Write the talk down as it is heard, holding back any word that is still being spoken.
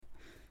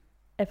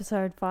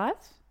episode 5.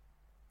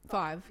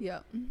 5, yeah.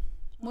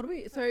 What do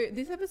we... So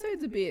this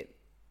episode's a bit...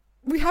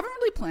 We haven't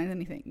really planned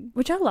anything.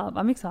 Which I love.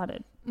 I'm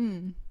excited.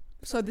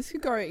 So this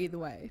could go either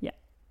way. Yeah.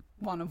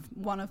 One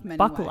of many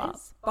Buckle ways. up.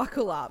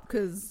 Buckle up,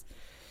 because...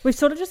 We've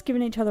sort of just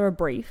given each other a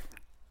brief.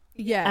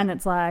 Yeah. And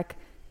it's like,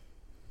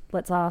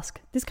 let's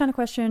ask this kind of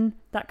question,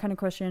 that kind of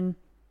question,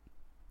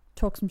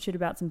 talk some shit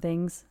about some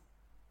things.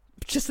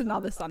 Just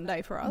another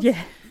Sunday for us.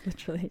 Yeah,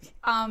 literally.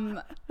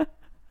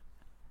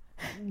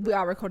 We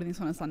are recording this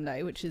on a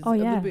Sunday, which is a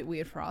little bit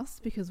weird for us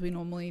because we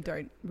normally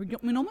don't. We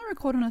normally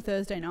record on a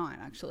Thursday night,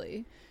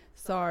 actually.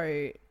 So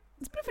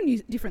it's a bit of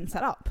a different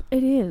setup.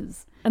 It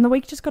is, and the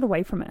week just got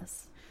away from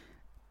us,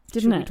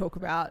 didn't it? Should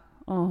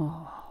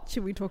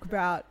we talk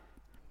about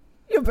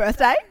your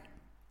birthday?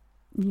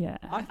 Yeah,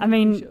 I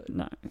mean,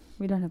 no,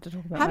 we don't have to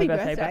talk about happy my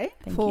birthday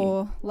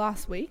for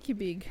last week. Your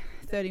big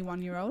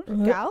 31-year-old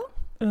gal.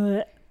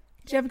 Did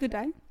you have a good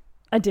day?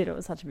 I did. It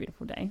was such a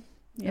beautiful day.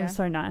 Yeah. It was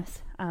so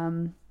nice.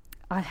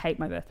 I hate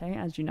my birthday,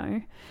 as you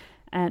know.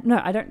 And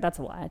no, I don't. That's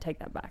a lie. I take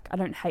that back. I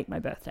don't hate my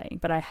birthday,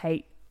 but I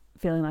hate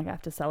feeling like I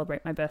have to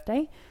celebrate my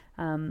birthday.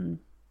 And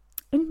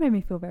it made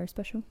me feel very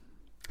special.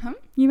 Huh?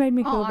 You made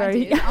me feel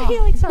very...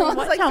 You're like, sorry,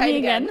 what? Like, Tell me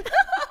again.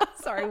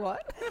 Sorry,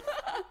 what?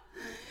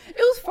 It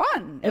was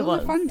fun. It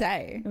was a fun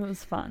day. It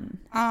was fun.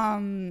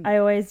 I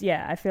always,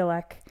 I feel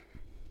like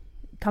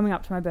coming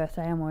up to my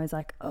birthday, I'm always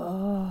like,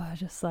 I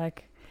just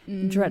like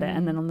dread it.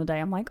 And then on the day,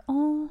 I'm like,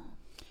 oh.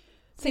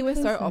 See, we're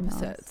so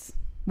opposites. Nice.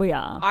 We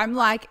are. I'm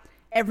like,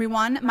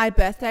 everyone, my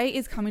birthday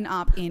is coming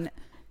up in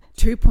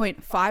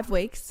 2.5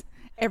 weeks.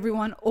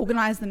 Everyone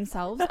organise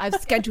themselves. I've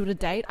scheduled a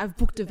date. I've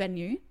booked a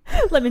venue.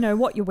 Let me know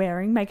what you're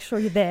wearing. Make sure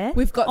you're there.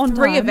 We've got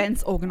 3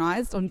 events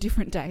organised on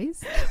different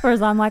days.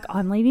 Whereas I'm like,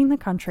 I'm leaving the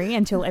country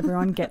until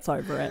everyone gets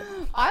over it.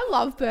 I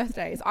love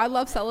birthdays. I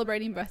love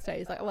celebrating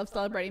birthdays. Like, I love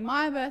celebrating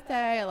my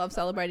birthday. I love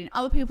celebrating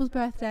other people's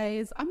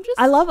birthdays.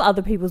 I love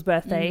other people's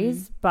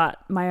birthdays, but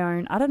my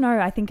own, I don't know.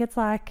 I think it's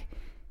like,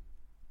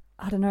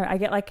 I don't know. I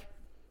get like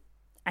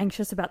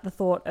anxious about the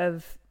thought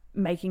of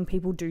making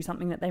people do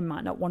something that they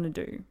might not want to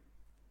do.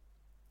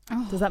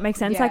 Oh, does that make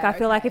sense? Yeah, like, I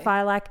feel like if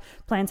I like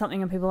plan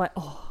something and people are like,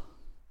 oh,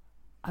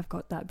 I've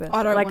got that birthday.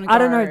 I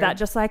don't know that.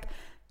 Just like,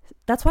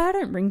 that's why I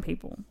don't ring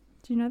people.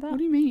 Do you know that? What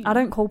do you mean? I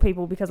don't call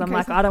people because I'm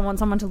like, I don't want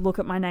someone to look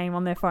at my name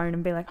on their phone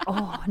and be like,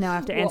 oh, now I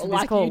have to answer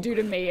this call. Like you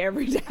do to me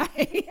every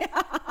day.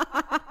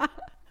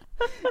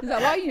 Is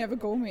that why you never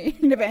call me?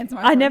 You never answer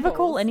my phone I never calls?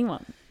 call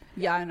anyone.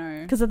 Yeah, I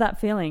know. Because of that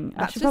feeling.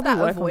 That's I should just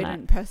probably that work avoidant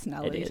on that.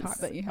 personality type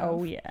that you have.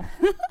 Oh, yeah.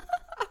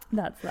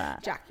 That's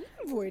that. Jackie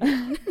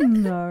avoidant.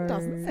 No.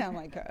 Doesn't sound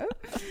like her.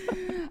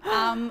 Well,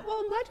 I'm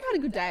glad you had a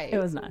good day. It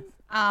was nice.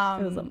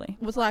 It was lovely.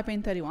 What's it like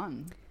being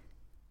 31?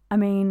 I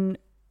mean,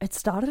 it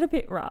started a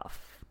bit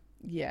rough.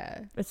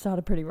 Yeah. It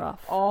started pretty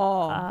rough.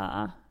 Oh.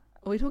 Are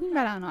we talking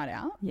about our night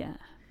out? Yeah.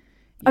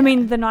 I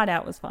mean, the night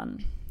out was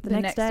fun. The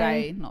next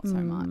day, not so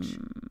much.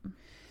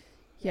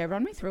 Yeah,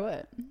 run me through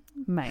it.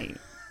 Mate.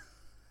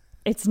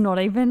 It's not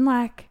even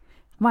like...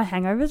 My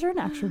hangovers are an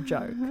actual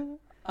joke.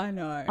 I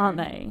know. Aren't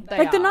they?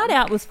 They the night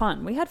out was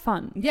fun. We had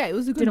fun. Yeah, it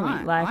was a good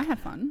night. We? Like, I had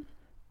fun.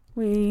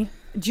 Do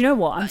you know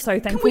what I'm so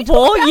thankful we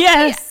talk for? about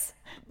Yes.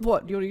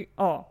 What?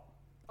 Oh.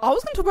 I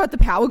was going to talk about the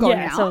power going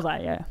out. Yeah, so was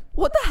I, yeah.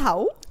 What the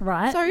hell?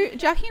 Right. So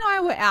Jackie and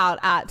I were out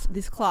at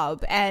this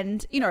club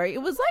and, you know,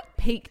 it was like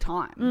peak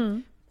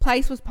time.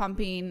 Place was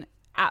pumping,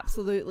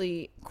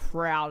 absolutely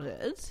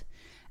crowded.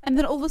 And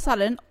then all of a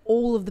sudden,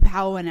 all of the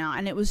power went out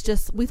and it was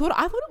just, I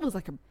thought it was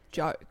like a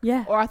joke.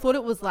 Yeah. Or I thought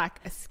it was like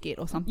a skit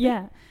or something.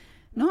 Yeah.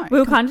 No. We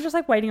were kind of just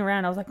like waiting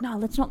around. I was like, no,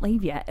 let's not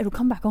leave yet. It'll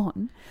come back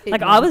on.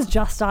 I was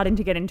just starting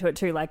to get into it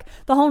too. Like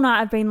the whole night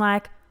I've been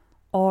like,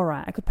 all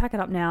right, I could pack it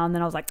up now. And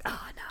then I was like,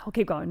 oh, no, I'll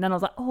keep going. And then I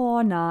was like,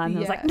 oh, no. And then I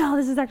was like, no,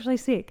 this is actually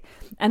sick.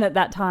 And at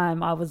that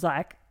time I was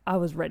like, I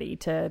was ready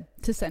to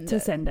send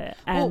it.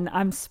 And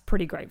I'm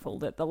pretty grateful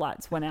that the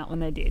lights went out when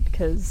they did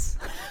because...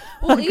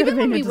 Well, even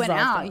when we went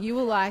out, you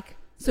were like,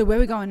 so where are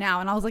we going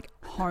now? And I was like,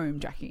 home,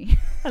 Jackie.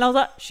 And I was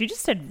like, she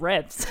just said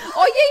Revs.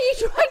 Oh,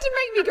 yeah, you tried to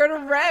make me go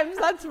to Revs.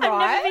 That's right.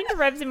 I've never been to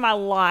Revs in my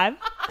life.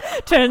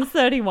 Turns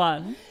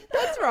 31.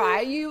 That's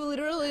right. You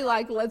literally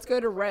like, let's go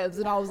to Revs.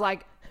 And I was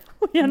like,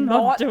 we are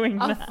not doing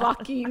a that.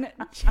 Fucking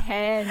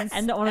chance.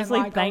 And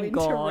honestly, thank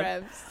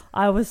God.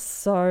 I was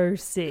so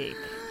sick.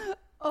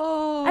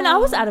 Oh. And I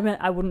was adamant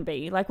I wouldn't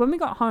be. Like when we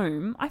got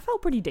home, I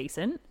felt pretty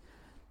decent.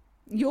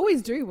 You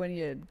always do when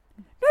you're...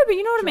 No, but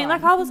you know what I mean?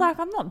 Like I was like,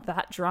 I'm not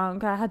that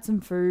drunk. I had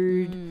some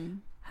food,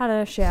 had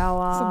a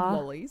shower. Some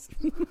lollies.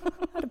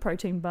 Had a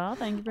protein bar.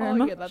 Thank you very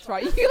much. Yeah, that's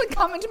right. You like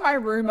come into my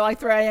room at like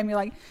 3 a.m. You're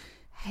like,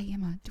 hey,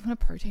 Emma, do you want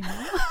a protein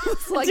bar?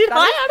 Like,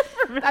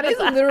 that is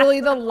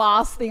literally the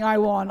last thing I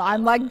want.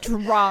 I'm like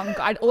drunk.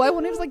 All I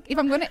want is like, if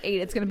I'm going to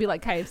eat, it's going to be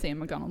like KFC and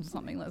McDonald's or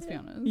something, let's be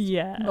honest.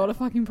 Yeah. Not a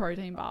fucking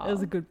protein bar. It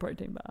was a good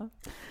protein bar.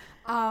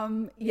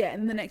 Yeah,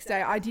 and the next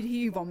day I did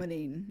hear you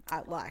vomiting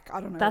at like, I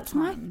don't know. That's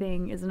my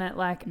thing, isn't it?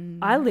 Like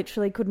I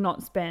literally could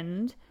not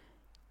spend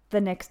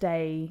the next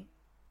day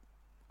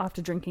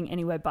after drinking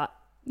anywhere but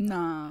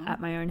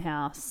at my own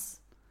house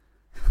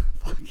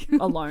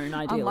alone,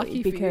 ideally, Unlucky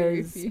for you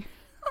because if you-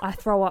 I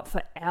throw up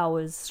for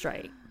hours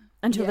straight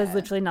until there's Yeah.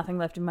 literally nothing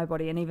left in my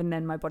body, and even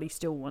then my body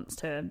still wants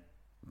to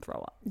throw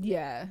up.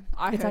 Yeah,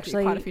 I It's heard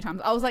actually- it quite a few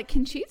times. I was like,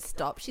 can she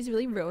stop? She's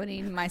really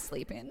ruining my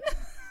sleep in.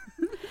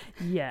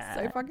 Yeah.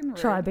 So fucking rude.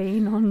 Try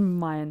being on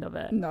my end of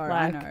it. No,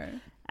 I know.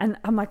 And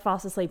I'm like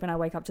fast asleep and I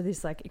wake up to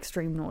this like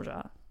extreme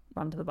nausea,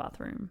 run to the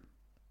bathroom,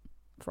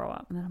 throw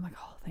up, and then I'm like,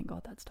 oh, thank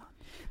God that's done.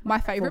 My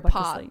favorite back to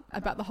part sleep.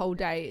 about the whole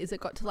day is it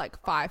got to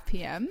like 5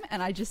 p.m.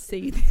 and I just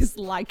see this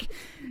like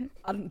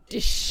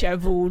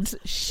disheveled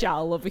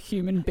shell of a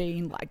human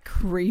being like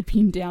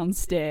creeping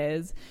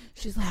downstairs.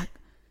 She's like,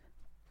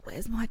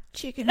 where's my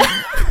chicken?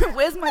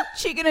 Where's my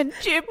chicken and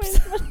chips?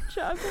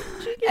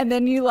 And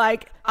then you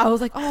like, I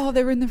was like, oh,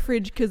 they're in the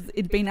fridge because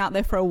it'd been out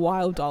there for a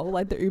while, doll.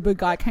 Like the Uber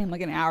guy came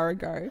like an hour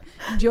ago.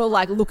 And you're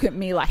like, look at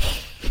me like,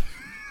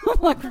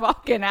 I'm like,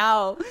 fucking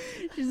hell.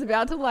 She's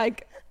about to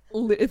like,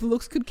 if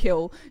looks could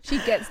kill, she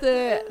gets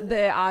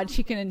the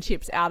chicken and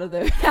chips out of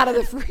the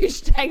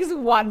fridge, takes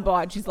one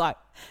bite, she's like,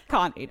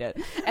 can't eat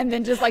it, and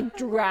then just like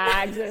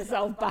drags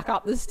herself back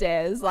up the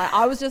stairs. Like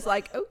I was just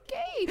like,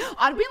 okay,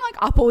 I'd been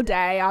like up all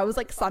day. I was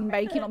like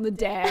sunbaking on the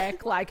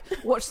deck, like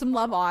watched some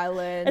Love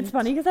Island. It's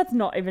funny because that's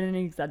not even an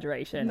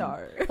exaggeration. No,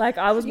 like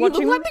I was you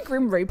watching look like the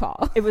Grim Reaper.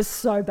 It was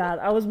so bad.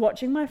 I was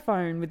watching my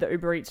phone with the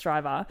Uber Eats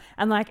driver,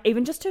 and like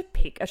even just to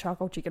pick a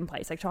charcoal chicken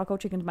place, like charcoal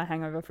chicken's my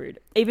hangover food,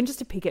 even just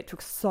to pick it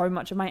took so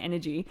much of my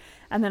energy.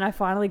 And then I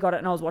finally got it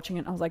and I was watching it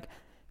and I was like,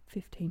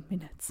 15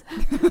 minutes,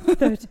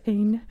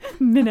 13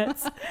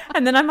 minutes.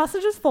 And then I must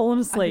have just fallen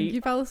I think asleep.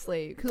 you fell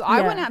asleep because I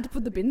went out to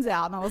put the bins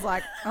out and I was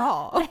like,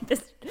 oh,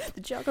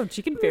 The charcoal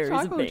chicken fairies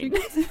have charcoal been.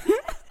 chickens.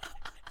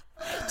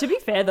 To be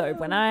fair though,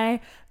 when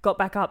I got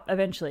back up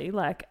eventually,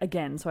 like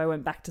again, so I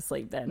went back to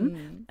sleep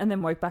then and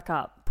then woke back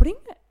up, putting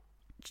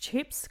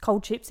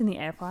cold chips in the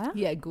air fryer.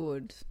 Yeah,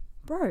 good.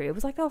 Bro, it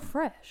was like they were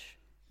fresh.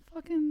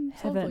 Fucking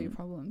solve all Heaven. your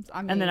problems.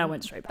 I mean, And then I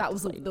went straight back that to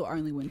was sleep. the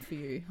only win for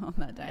you on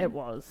that day. It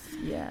was.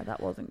 Yeah,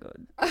 that wasn't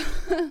good. But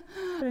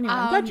anyway,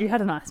 I'm glad you had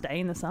a nice day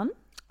in the sun.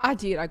 I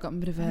did. I got a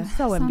bit of a I'm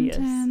so envious.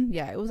 suntan.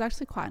 Yeah, it was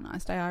actually quite a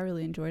nice day. I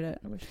really enjoyed it.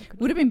 I wish I could.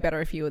 Would have been better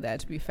if you were there,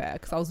 to be fair,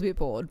 because I was a bit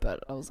bored,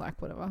 but I was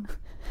like, whatever.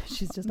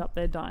 She's just up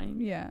there dying.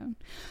 Yeah.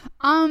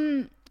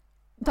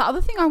 The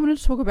other thing I wanted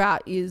to talk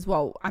about is,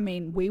 well, I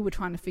mean, we were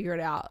trying to figure it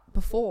out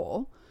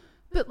before,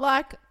 but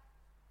like,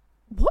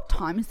 what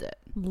time is it?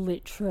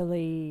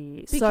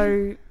 Literally.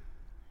 So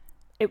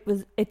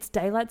it's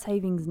daylight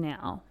savings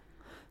now.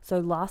 So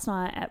last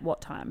night at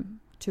what time?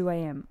 2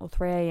 a.m. or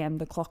 3 a.m.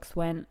 the clocks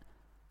went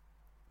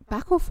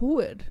Back or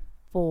forward?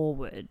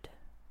 forward.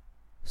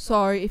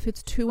 So if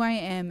it's 2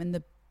 a.m. and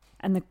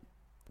the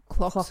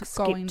clock's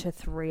Clock going skipped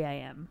to 3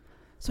 a.m.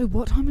 So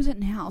what time is it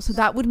now? So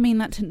that would mean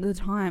that's the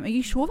time. Are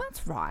you sure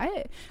that's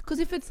right? Because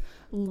if it's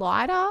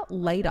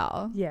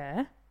later,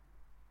 Yeah.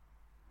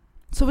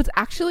 so it's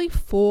actually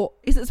 4.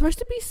 Is it supposed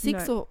to be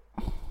 6 No. or?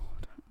 Oh,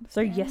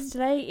 So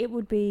yesterday it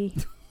would be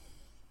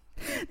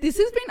this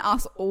has been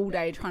us all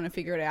day trying to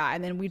figure it out,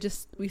 and then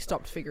we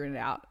stopped figuring it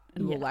out,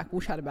 and we're Yeah. like,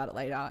 we'll chat about it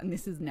later. And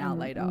this is now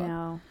later.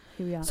 Now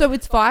here we are. So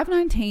it's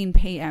 5:19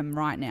 p.m.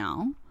 right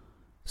now.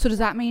 So does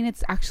that mean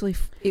it's actually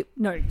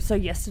No, so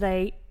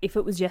yesterday, if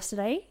it was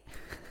yesterday,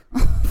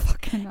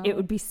 fucking hell. it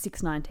would be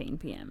 6:19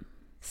 p.m.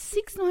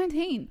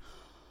 6:19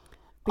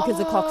 because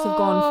the clocks have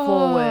gone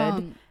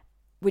forward,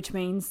 which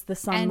means the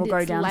sun And will go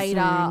it's down later.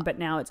 soon, but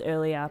now it's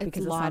earlier It's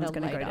because the lighter sun's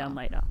going to go later. down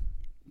later.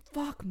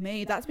 Fuck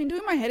me, that's been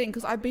doing my head in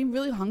because I've been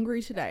really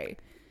hungry today.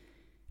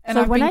 And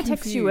So I've when been I texted you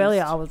confused.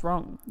 earlier, I was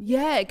wrong.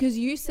 Yeah, because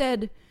you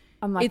said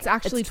I'm like, it's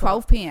actually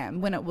 12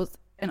 p.m. when it was,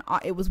 and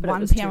it was But it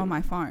 1 was p.m. 2. on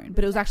my phone,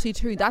 but it was actually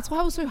 2. That's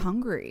why I was so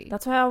hungry.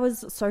 That's why I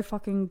was so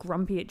fucking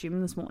grumpy at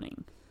gym this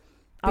morning.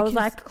 I was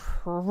Because- like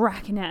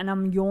cracking out and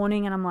I'm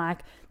yawning and I'm like,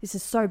 this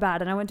is so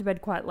bad. And I went to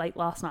bed quite late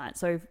last night.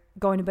 So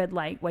going to bed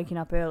late, waking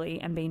up early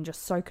and being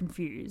just so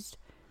confused.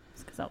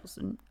 It's because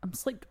I'm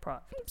sleep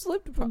deprived.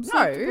 Sleep deprived. Sleep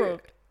No.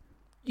 deprived.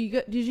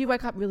 Did you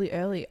wake up really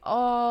early?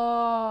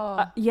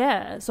 Oh.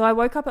 Yeah. So I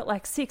woke up at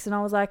like 6 and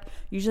I was like,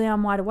 usually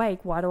I'm wide awake.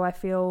 Why do I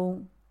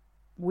feel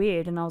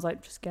weird? And I was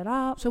like, just get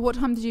up. So what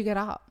time did you get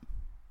up?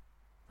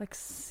 Like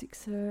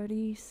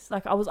 6:30.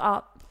 Like I was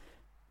up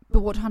But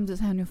what time does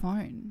it say on your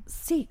phone?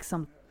 6.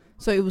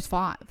 So it was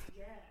 5.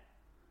 Yeah.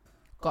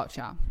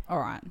 Gotcha. All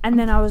right. And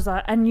then I was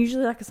like, and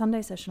usually like a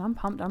Sunday session, I'm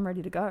pumped. I'm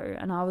ready to go.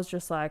 And I was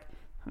just like,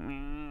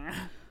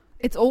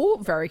 It's all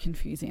very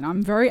confusing.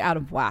 I'm very out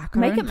of whack.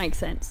 make it make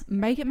sense.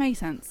 Make it make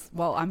sense.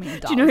 Well, I mean,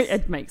 it does. Do you know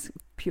it makes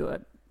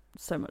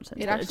so much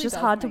sense? It But actually it's just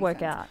does hard to make work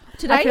sense. out.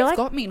 Today I it's feel like,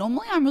 got me.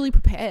 Normally I'm really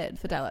prepared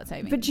for daylight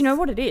savings. but do you know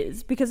what it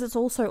is? Because it's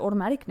also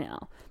automatic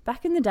now.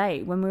 Back in the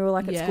day when we were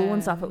like at school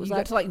and stuff, it was you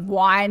like got to like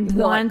wind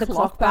the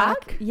clock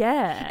back.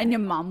 Yeah. And your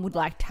mum would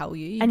like tell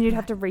you. And you'd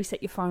have to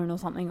reset your phone or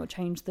something or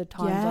change the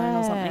time zone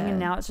or something. And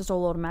now it's just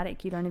all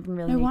automatic. You don't even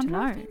really No need to wonder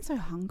know. I've been so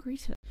hungry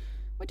today.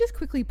 We're just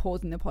quickly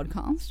pausing the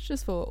podcast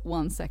just for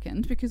 1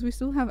 second because we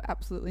still have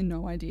absolutely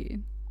no idea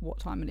what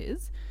time it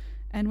is.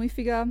 And we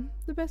figure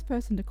the best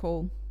person to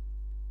call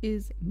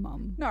is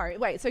mum. No,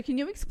 wait. So can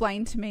you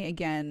explain to me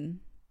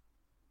again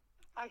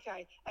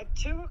Okay, at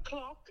 2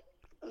 o'clock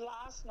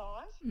last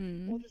night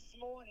or this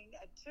morning,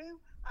 at 2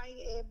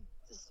 a.m.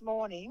 this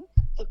morning,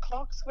 the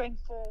clocks went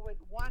forward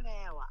 1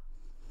 hour.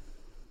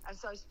 And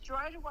so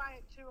straight away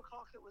at 2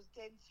 o'clock, it was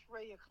then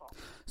 3 o'clock.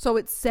 So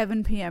it's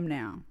 7 p.m.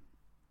 now.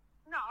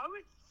 No,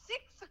 it's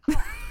 6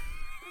 o'clock.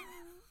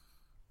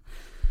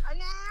 An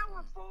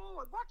hour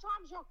forward. What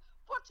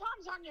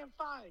time's on your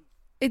phone?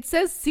 It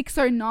says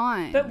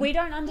 6:09. But we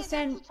don't Yeah,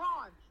 understand. that's the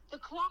time. The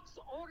clocks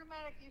your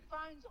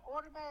phones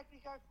automatically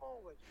go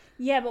forward.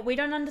 Yeah, but we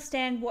don't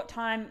understand what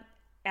time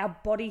our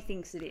body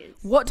thinks it is.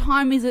 What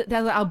time is it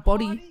that our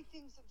body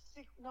thinks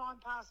it's 9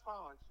 past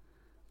 5.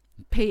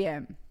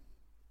 p.m.?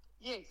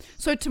 Yes.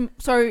 So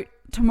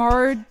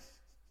tomorrow,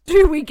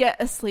 do we get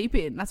a sleep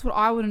in? That's what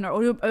I want to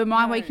know. Or am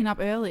I waking up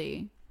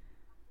early?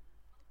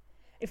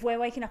 If we're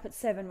waking up at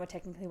 7, we're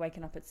technically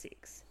waking up at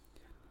 6.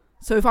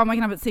 So if I'm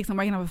waking up at 6, I'm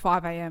waking up at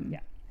 5 a.m. Yeah.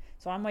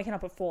 So I'm waking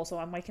up at 4, so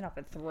I'm waking up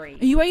at 3.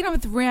 Are you waking up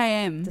at 3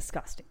 a.m.?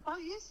 Disgusting. Oh,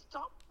 you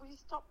stop. Will you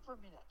stop for a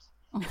minute?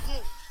 Oh.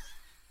 Yes.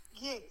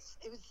 Yes.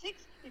 It was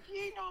 6. If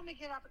you normally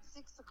get up at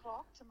 6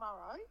 o'clock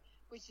tomorrow,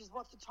 which is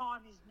what the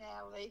time is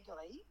now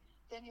legally,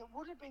 then it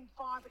would have been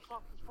 5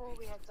 o'clock before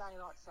we had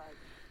daylight saving.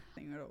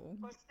 Nothing at all.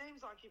 Well, it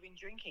seems like you've been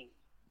drinking.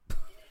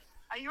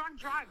 Are you on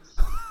drugs?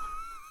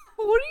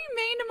 What do you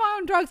mean am I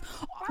on drugs?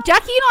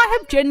 Jackie and I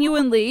have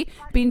genuinely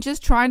been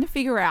just trying to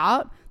figure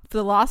out for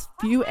the last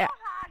few How hours.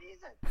 hard is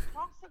it? The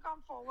clocks have gone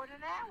forward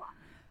an hour.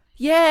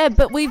 Yeah,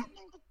 but we've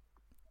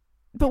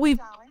Darling,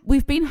 been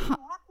it's been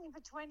happening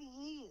for 20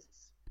 years.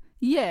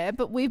 yeah,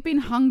 but we've been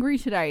hungry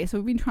today, so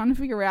we've been trying to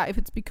figure out if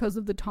it's because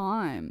of the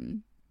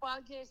time. Well,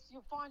 yes,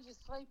 you'll find your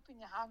sleep and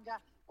your hunger,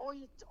 all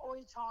your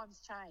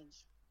times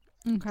change.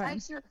 Okay.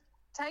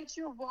 Takes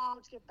you a while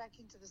to get back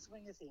into the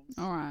swing of things.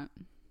 All right.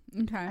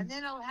 Okay. And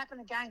then it'll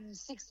happen again in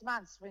 6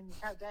 months when you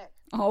go back.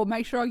 I'll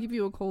make sure I'll give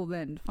you a call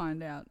then to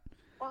find out.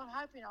 Well, I'm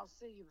hoping I'll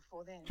see you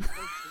before then. Speak to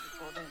you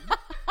before then.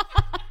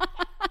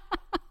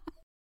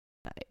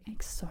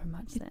 Makes so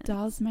much sense. It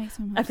does make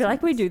so much I feel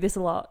like we sense. do this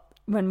a lot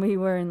when we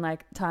were in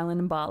like Thailand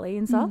and Bali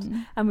and stuff,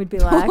 and we'd be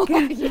Oh, like,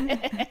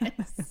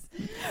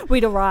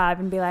 we'd arrive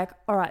and be like,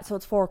 all right, so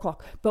it's 4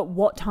 o'clock, but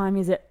what time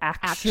is it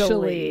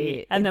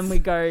actually? And then we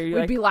go, We'd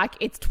like, be like,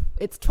 it's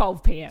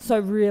 12 p.m. so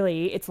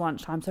really it's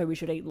lunchtime, so we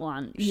should eat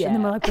lunch. Yeah. And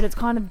then we're like, but it's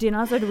kind of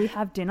dinner, so do we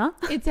have dinner?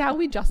 It's how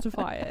we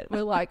justify it.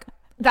 We're like,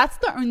 that's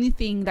the only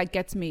thing that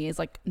gets me is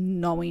like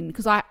knowing,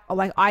 because I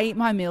eat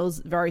my meals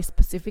very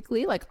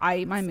specifically. Like I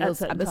eat my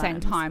meals at the same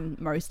time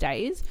most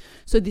days.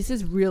 So this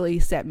has really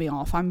set me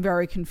off. I'm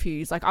very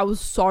confused. Like I was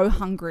so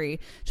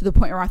hungry to the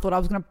point where I thought I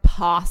was going to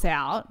pass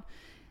out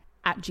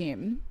at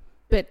gym,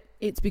 but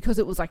it's because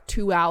it was like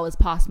 2 hours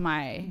past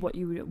my What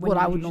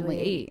I would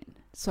normally eat.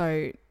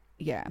 So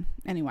yeah.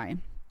 Anyway,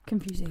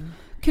 Confusing.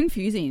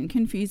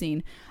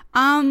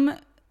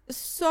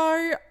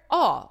 So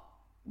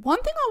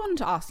one thing I wanted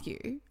to ask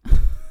you.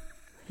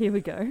 Here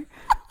we go.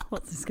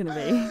 What's this going to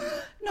be?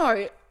 No,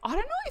 I don't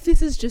know if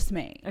this is just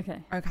me.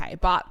 Okay.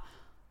 But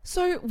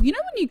so you know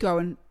when you go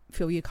and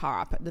fill your car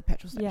up at the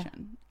petrol Yeah.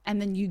 station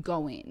and then you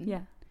go in,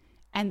 Yeah.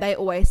 and they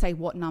always say,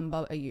 "What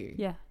number are you?"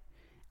 Yeah.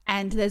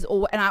 And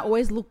I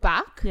always look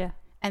back, Yeah.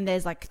 and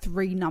there's like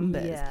 3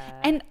 numbers,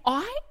 Yeah. and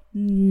I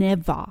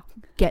never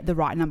get the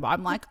right number.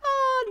 I'm like,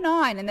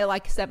 9, and they're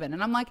like 7,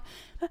 and I'm like,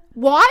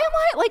 why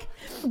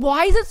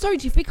is it so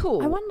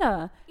difficult? I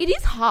wonder. It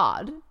is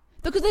hard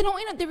because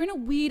they're in a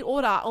weird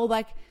order, or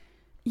like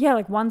Yeah,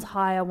 like one's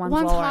higher, one's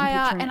lower.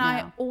 higher, and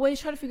I now. always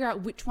try to figure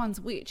out which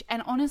one's which.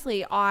 And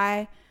honestly,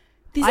 I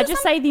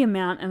just say the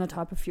amount and the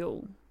type of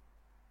fuel.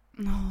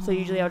 So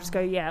usually I'll just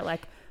go,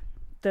 like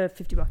the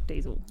 $50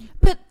 diesel.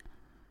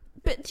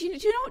 But do you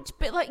know what?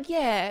 But like,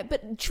 yeah,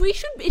 but it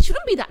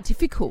shouldn't be that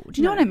difficult.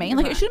 Do you know No, what I mean?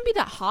 Like, right. it shouldn't be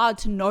that hard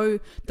to know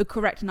the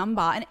correct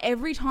number. And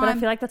every time, But I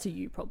feel like that's a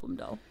you problem,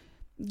 doll.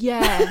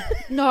 yeah,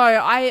 no,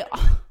 I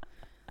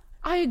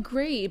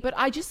agree, but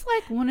I just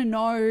like want to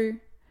know.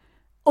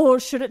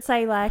 Or should it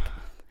say like,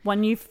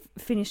 when you've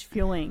finished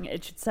fueling,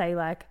 it should say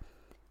like,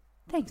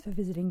 thanks for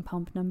visiting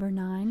pump number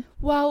 9.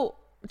 Well,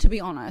 to be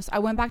honest, I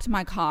went back to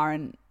my car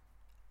and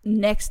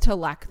next to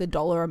like the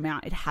dollar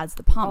amount, it has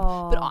the pump,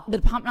 but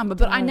the pump number.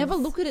 But I never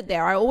look at it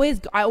there. I always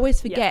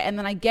forget, and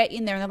then I get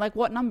in there and they're like,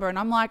 "What number?" And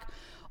I'm like,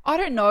 I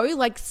don't know,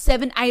 like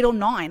 7, 8, or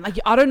 9. Like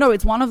I don't know.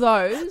 It's one of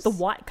those. The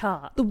white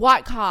car.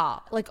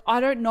 Like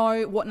I don't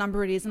know what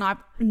number it is, and I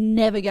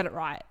never get it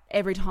right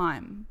every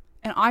time.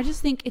 And I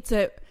just think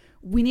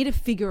we need to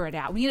figure it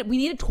out. We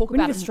need to talk about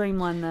it. We need to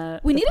streamline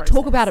the. We the need process. to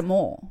talk about it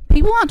more.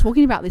 People aren't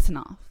talking about this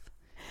enough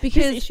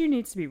because This issue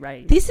needs to be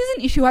raised. this is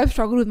an issue I've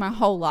struggled with my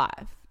whole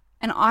life.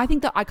 And I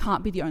think that I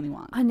can't be the only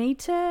one. I need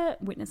to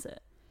witness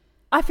it.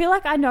 I feel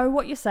like I know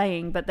what you're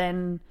saying, but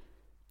then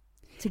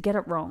to get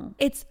it wrong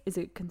is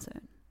a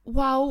concern.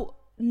 Well,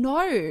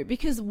 no,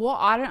 because what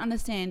I don't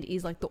understand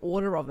is like the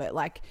order of it.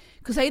 Like,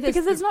 because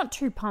there's not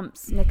 2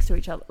 pumps next to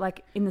each other,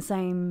 like in the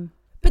same.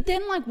 But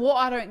then, like, what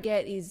I don't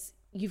get is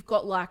you've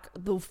got like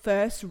the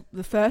first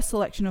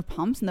selection of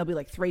pumps, and there'll be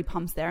like 3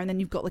 pumps there, and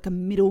then you've got like a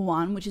middle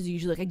one, which is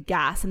usually like a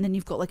gas, and then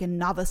you've got like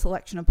another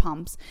selection of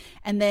pumps,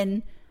 and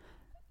then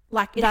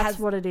Like it That's has.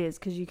 what it is,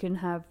 because you can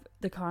have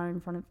the car in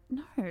front of...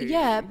 No.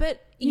 Yeah,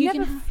 but You you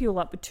never can. fuel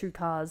up with 2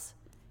 cars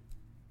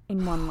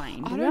in one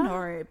lane. I do don't ya?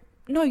 know.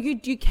 No,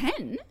 you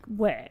can.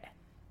 Where?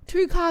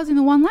 2 cars in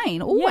the one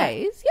lane,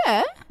 always.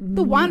 Yeah.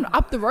 The one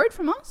up the road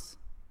from us.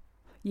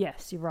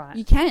 Yes, you're right.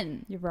 You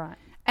can. You're right.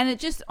 And it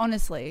just,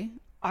 honestly,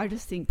 I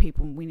just think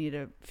we need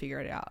to figure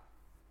it out.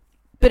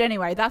 But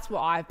anyway, that's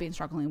what I've been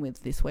struggling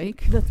with this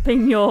week. That's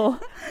been your...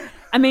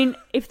 I mean,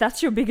 if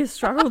that's your biggest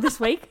struggle this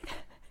week,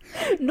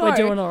 No, we're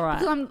doing all right.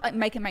 because I'm like,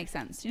 make it make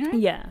sense, you know?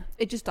 Yeah.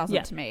 It just doesn't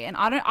Yeah. to me. And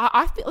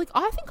I feel like,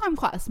 I think I'm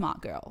quite a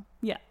smart girl.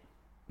 Yeah.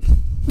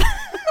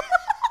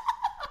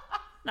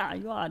 No,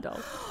 you are, doll.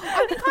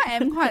 I think I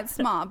am quite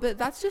smart, but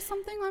that's just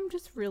something I'm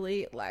just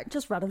really like,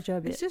 Just rattles you a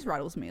it bit. just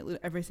rattles me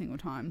every single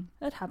time.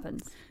 It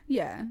happens.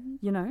 Yeah.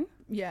 You know?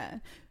 Yeah.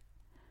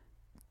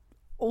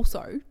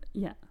 Also,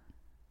 Yeah.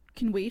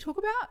 can we talk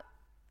about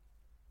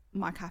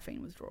my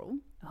caffeine withdrawal?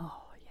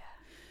 Oh,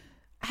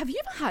 yeah. Have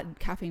you ever had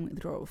caffeine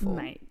withdrawal before?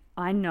 Mate,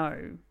 I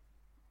know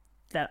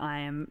that I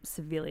am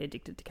severely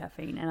addicted to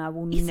caffeine, and I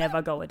will Is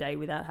never go a day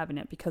without having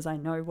it, because I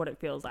know what it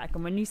feels like.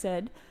 And when you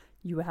said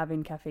you were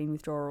having caffeine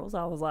withdrawals,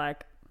 I was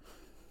like,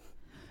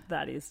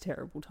 that is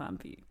terrible time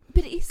for you.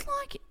 But it's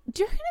like,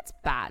 do you reckon it's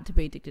bad to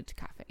be addicted to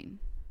caffeine?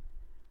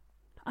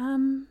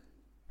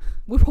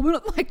 We're probably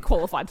not like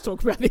qualified to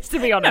talk about this, to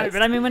be honest. No,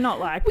 but I mean, we're not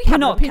like, We we're have an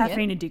not opinion.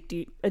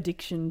 caffeine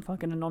addiction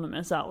fucking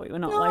anonymous, are we? We're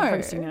not No. like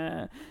hosting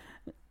a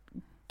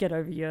get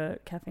over your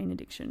caffeine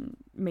addiction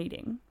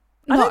meeting.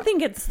 I No. don't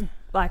think it's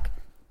like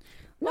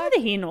neither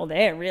here nor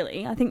there,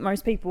 really. I think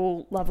most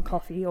people love a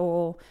coffee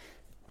or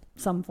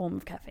some form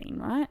of caffeine,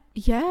 right?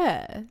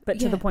 Yeah. But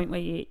to yeah. the point where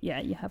you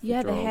have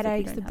Yeah, the withdrawals if you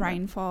headaches, don't the have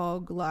brain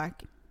fog,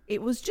 like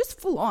it was just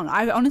full on.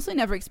 I've honestly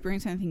never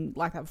experienced anything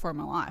like that before in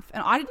my life.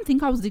 And I didn't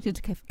think I was addicted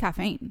to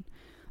caffeine.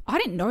 I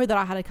didn't know that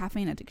I had a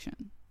caffeine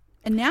addiction.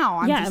 And now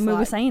I'm just and we like,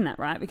 were saying that,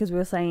 right? Because we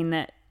were saying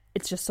that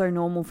it's just so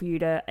normal for you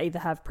to either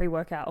have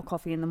pre-workout or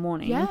coffee in the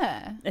morning.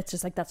 yeah. It's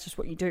just like, that's just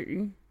what you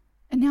do.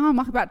 And now I'm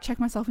like about to check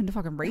myself into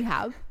fucking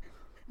rehab.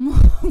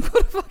 I've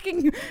got to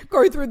fucking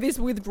go through this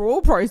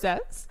withdrawal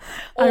process.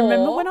 I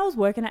remember when I was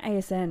working at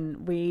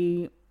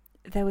ASN,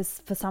 there was,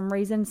 for some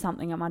reason,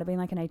 something, it might have been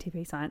like an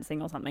ATP science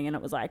thing or something, and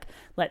it was like,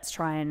 let's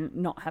try and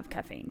not have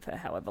caffeine for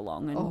however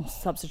long and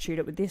substitute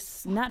it with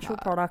this natural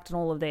product and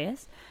all of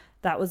this.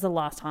 That was the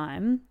last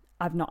time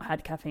I've not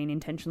had caffeine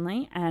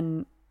intentionally,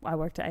 and I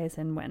worked at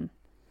ASN when?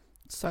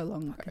 so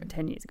long ago.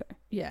 10 years ago.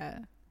 Yeah.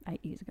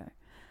 8 years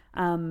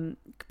ago.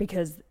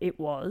 Because it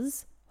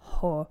was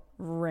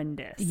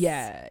horrendous.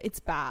 Yeah,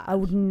 it's bad. I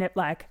would never,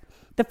 like,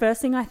 the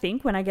first thing I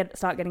think when I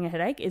start getting a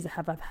headache is,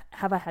 have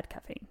I had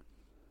caffeine?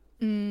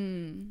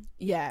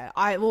 Yeah,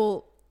 I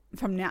will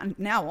from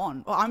now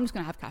on. Well, I'm just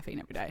gonna have caffeine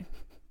every day.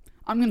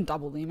 I'm gonna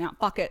double the amount.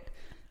 Fuck it.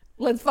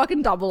 Let's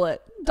fucking double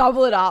it.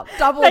 Double it up.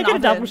 Double Make it it a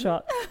double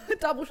shot.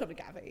 Double shot of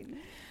caffeine.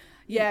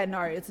 Yeah,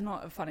 no, it's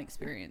not a fun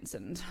experience,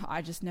 and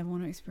I just never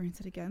want to experience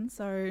it again.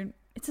 So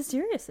It's a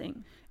serious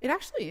thing. it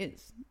actually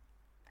is.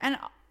 And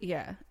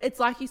yeah, it's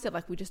like you said,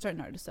 like we just don't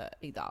notice it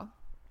either.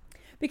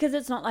 Because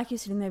it's not like you're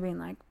sitting there being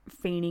like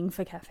fiending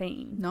for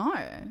caffeine. No,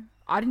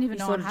 I didn't even You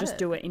know sort I of had just it.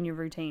 do it in your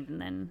routine,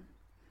 and then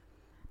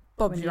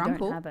Bob's when you your don't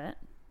uncle. have it,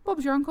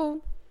 Bob's your uncle.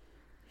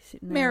 you're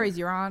sitting there. Mary's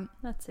your aunt.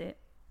 That's it.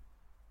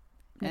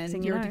 Next thing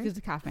And you you're know, addicted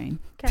to caffeine.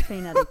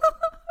 caffeine addict.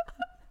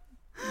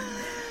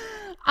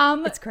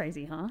 It's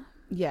crazy, huh?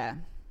 Yeah,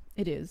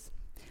 it is.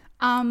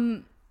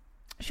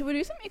 Should we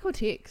do some equal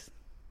ticks?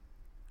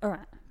 All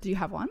right. Do you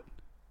have one?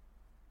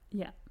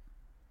 Yeah.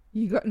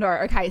 You got no.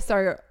 Okay,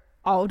 so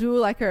I'll do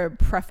like a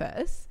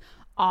preface.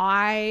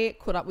 I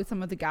caught up with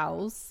some of the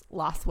gals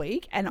last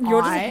week, and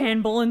You're just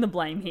handballing the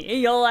blame here.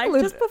 You're like,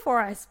 just before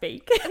I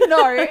speak.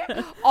 no,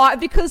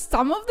 because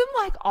some of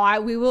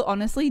them we were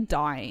honestly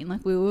dying,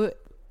 like we were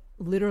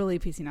literally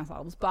pissing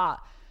ourselves, but.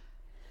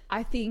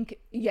 I think,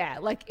 yeah,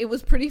 like it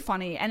was pretty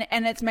funny,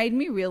 and it's made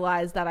me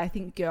realize that I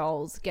think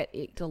girls get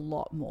icked a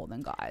lot more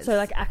than guys. So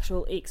like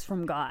actual icks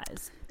from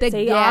guys.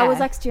 Yeah. I was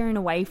like steering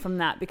away from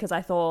that because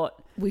I thought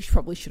we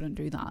probably shouldn't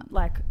do that.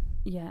 like,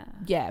 yeah.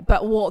 Yeah, but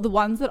the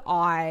ones that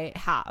I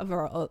have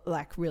are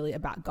like really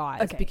about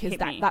guys, Okay, because hit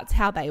me. that's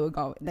how they were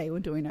going. They were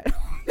doing it.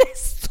 They're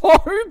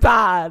so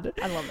bad.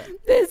 I love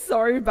it. They're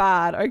so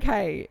bad.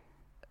 Okay,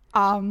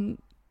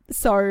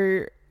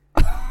 so.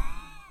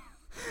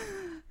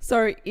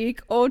 So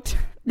ick or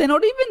they're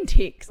not even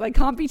ticks. They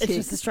can't be ticks. It's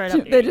just a straight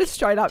up They're ick. just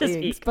straight up Just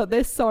icks, ick. but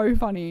they're so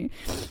funny.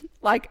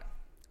 Like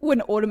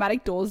when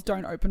automatic doors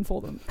don't open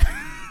for them.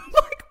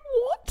 Like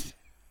what?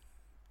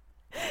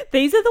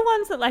 These are the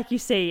ones that like you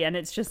see, and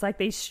it's just like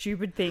these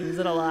stupid things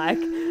that are like,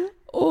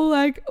 Or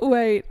like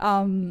wait,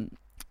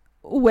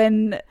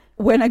 when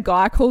a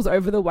guy calls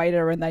over the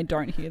waiter and they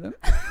don't hear them.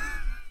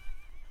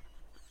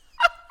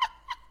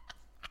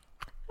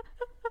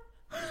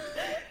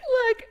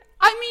 Like,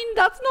 I mean,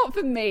 that's not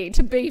for me,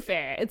 to be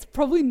fair. It's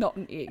probably not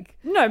an ick.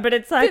 no, but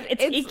it's like But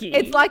it's icky.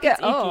 It's like It's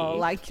oh, icky.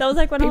 like that was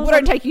like when people I was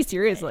don't take you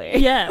seriously.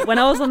 Yeah, when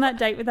I was on that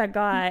date with that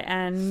guy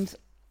and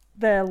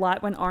the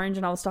light went orange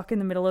and I was stuck in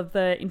the middle of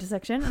the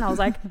intersection and I was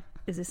like,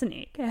 is this an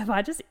ick? Have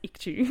I just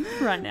icked you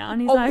right now?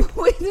 And he's like,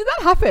 wait, did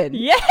that happen?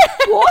 yeah.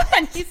 What?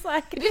 And he's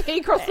like, Did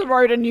he cross the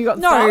road and you got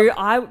no,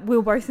 stuck? we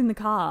were both in the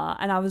car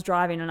and I was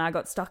driving and I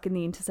got stuck in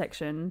the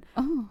intersection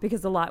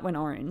because the light went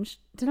orange.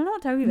 Did I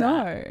not tell you that?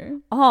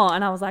 No. Oh,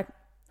 and I was like,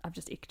 I've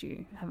just icked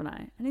you, haven't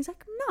I? And he's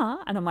like, nah.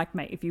 And I'm like,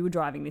 mate, if you were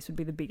driving, this would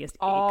be the biggest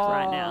ick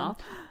right now.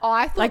 Oh,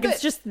 I thought Like, that,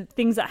 it's just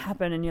things that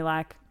happen and you're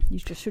like, you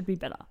just should be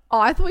better. oh,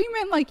 I thought you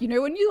meant like, you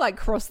know, when you like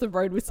cross the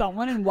road with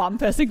someone and one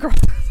person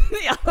crosses and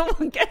the other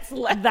one gets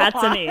left That's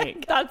an behind.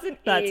 ick. That's an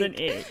That's ick.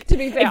 an ick. To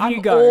be fair, If I'm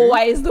you go-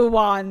 always the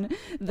one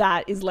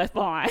that is left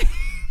behind.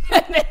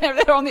 And then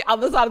they're on the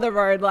other side of the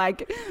road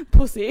like,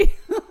 pussy.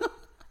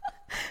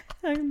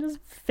 I'm just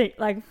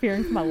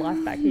fearing for my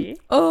life back here.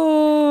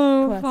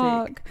 Oh,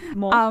 Classic. fuck.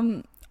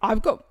 More?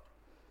 I've got,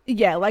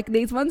 yeah, like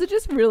these ones are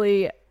just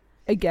really,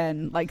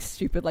 again, like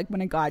stupid, like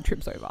when a guy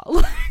trips over.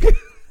 Like,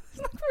 it's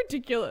like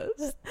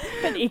ridiculous.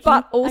 But icky.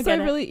 But I also get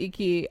it. really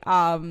icky.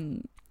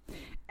 And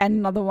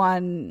another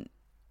one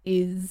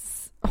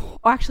is, oh,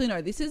 actually,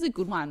 no, this is a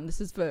good one. This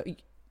is for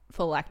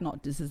like,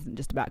 not, this isn't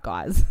just about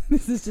guys.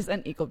 This is just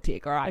an ick or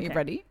tick. All right, you Okay.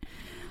 ready?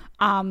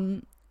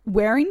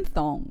 Wearing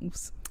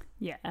thongs.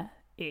 Yeah,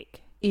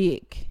 ick.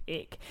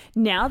 Ick.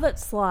 Now that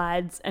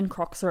slides and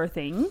Crocs are a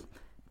thing,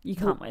 you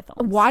can't wear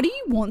thongs. Why do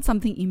you want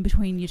something in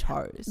between your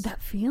toes?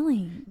 That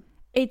feeling.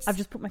 It's I've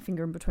just put my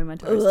finger in between my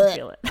toes Ugh. to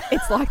feel it.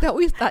 It's like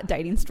that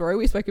dating story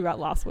we spoke about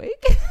last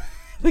week.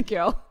 The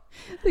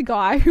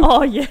guy who,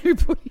 Oh, yeah. who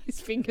put his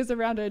fingers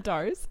around her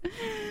toes.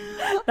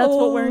 That's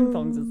what wearing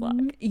thongs is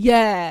like.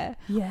 Yeah.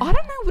 Yeah. I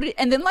don't know what it,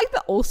 and then like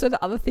the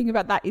other thing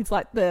about that is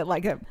like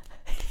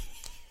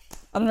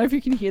I don't know if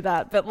you can hear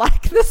that, but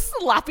like the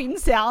slapping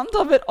sound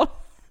of it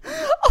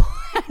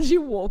as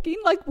you're walking.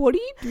 Like, what are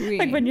you doing?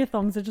 Like when your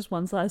thongs are just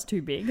one size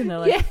too big and they're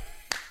like, yeah.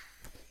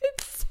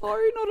 It's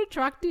so not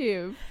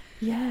attractive.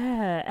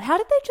 yeah. How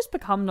did they just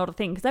become not a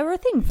thing? Because they were a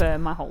thing for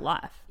my whole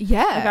life.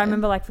 Yeah. Like I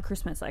remember like for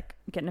Christmas, like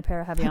getting a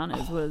pair of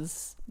Havianas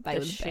was they the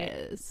were the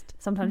shit. best.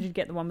 Sometimes you'd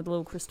get the one with the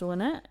little crystal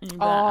in it. And you'd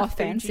be Oh, like, "Ah,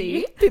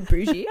 fancy. bougie." Bit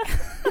bougie.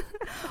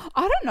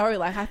 I don't know.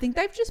 Like, I think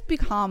they've just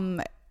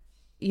become,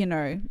 you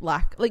know,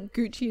 like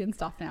Gucci and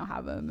stuff now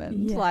have them.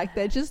 And Yeah. like,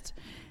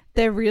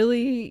 they're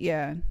really,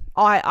 yeah.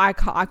 I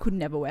could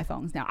never wear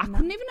thongs now. I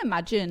couldn't even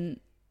imagine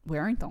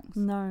wearing thongs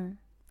No.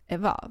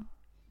 ever.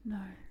 No.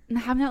 And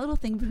having that little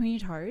thing between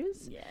your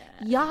toes. Yeah.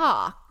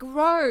 Yuck.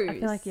 Gross. I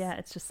feel like, yeah,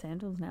 it's just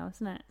sandals now,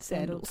 isn't it?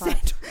 Sandals. type.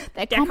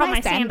 They call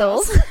my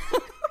sandals.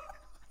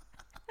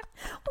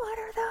 What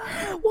are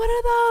those? What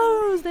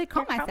are those? They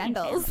call They're my called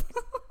my sandals.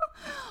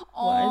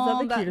 Why is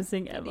that the that cutest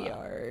thing ever?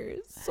 video.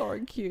 So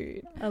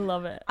cute. I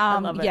love it. I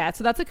love it. Yeah,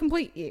 so that's a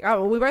complete.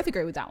 Oh, well, we both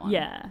agree with that one.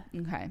 Yeah.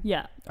 Okay.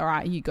 Yeah. All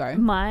right, you go.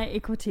 My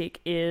equatic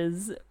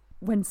is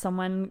when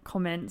someone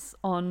comments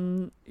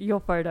on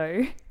your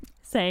photo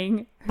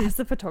saying, who's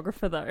the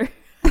photographer though?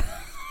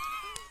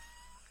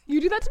 You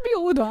do that to me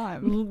all the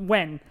time.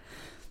 When?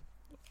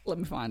 Let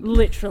me find.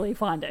 Literally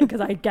find it because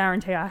I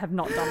guarantee I have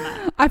not done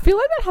that. I feel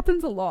like that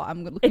happens a lot.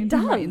 I'm looking It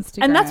through my does.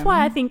 Instagram. And that's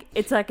why I think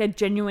it's like a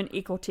genuine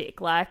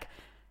equatic. Like,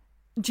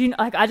 do you,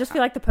 like I just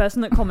feel like the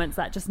person that comments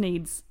that just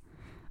needs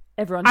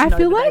everyone to I know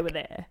feel that they like- were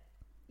there.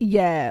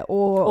 Yeah,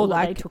 or Or that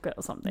like they took it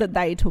or something. that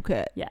they took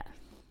it. Yeah.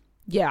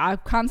 Yeah, I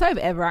can't say I've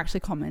ever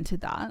actually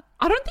commented that.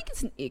 I don't think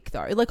it's an ick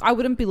though. Like, I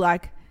wouldn't be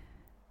like,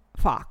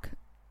 fuck.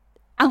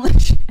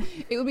 Unless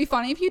it would be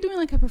funny if you're doing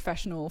like a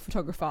professional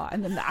photographer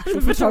and then the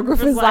actual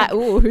photographer's like,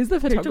 oh, who's the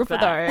photographer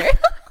though?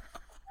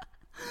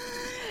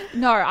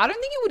 No, I don't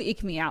think it would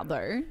ick me out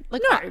though.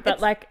 Like, No, but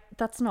like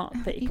that's not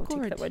the Ick or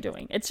equatic a that we're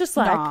doing. It's just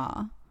like,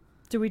 nah.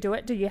 do we do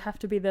it? Do you have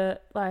to be the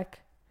like?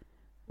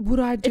 Would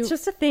I do? It's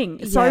just a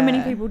thing. So many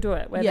Yeah. people do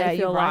it where Yeah, they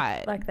feel you're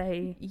right. like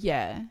they.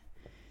 Yeah,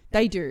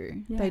 they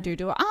do. Yeah. They do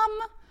it.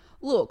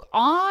 Look,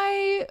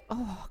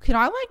 can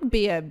I like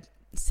be a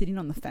sitting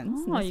on the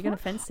fence? in Oh, this you're gonna one?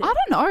 fence it. I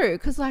don't know,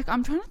 because like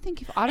I'm trying to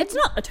think if I don't. It's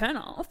not a turn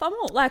off. I'm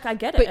all like, I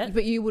get But it,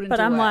 but you wouldn't. but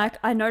do I'm it. like,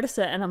 I notice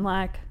it, and I'm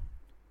like,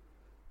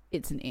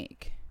 it's an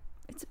ick.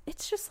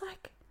 it's just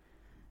like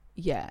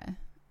Yeah.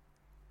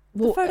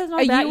 the photo's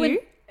not are about in- you.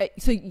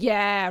 So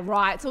yeah,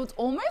 right. So it's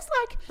almost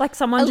like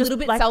Someone a just little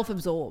bit like,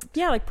 self-absorbed.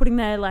 yeah, like putting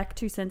their like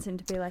 2 cents in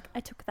to be like,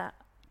 I took that.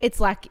 It's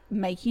like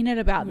making it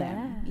about Yeah.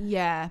 them.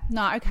 Yeah.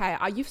 No, okay.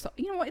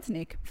 You know what? It's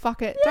Nick.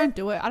 Fuck it. Don't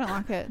do it. I don't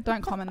like it.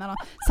 Don't comment that on.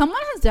 Someone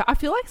has. I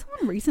feel like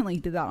someone recently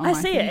did that on I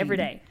my see it thing. every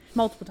day,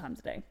 multiple times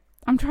a day.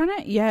 I'm trying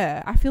to.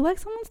 Yeah. I feel like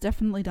someone's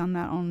definitely done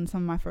that on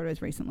some of my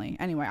photos recently.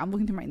 Anyway, I'm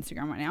looking through my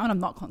Instagram right now and I'm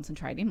not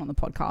concentrating on the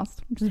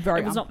podcast, which is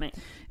very. It was not me. It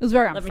was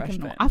very Let me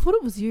unprofessional. confirm. I thought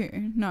it was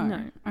you. No.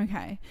 No.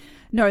 Okay.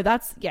 No,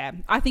 that's yeah.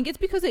 I think it's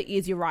because it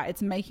is. You're right.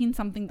 It's making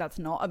something that's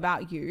not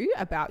about you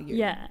about you.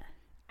 Yeah,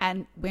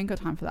 And we ain't got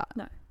time for that.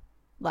 No.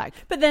 Like.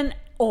 but then,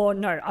 or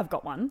no, I've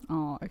got one.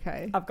 Oh,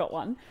 okay. I've got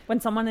one. When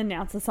someone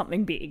announces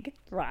something big,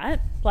 right?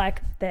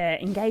 Like their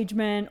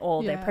engagement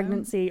or their Yeah.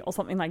 pregnancy or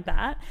something like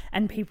that,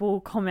 and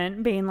people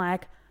comment being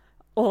like,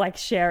 or like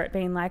share it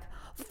being like,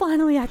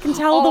 finally I can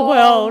tell the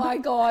world. Oh my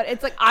God.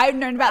 It's like I've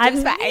known about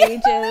this for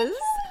ages.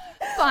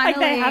 Finally, Like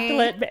they have to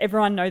let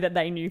everyone know that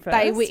they knew first.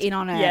 they were in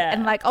on it. Yeah.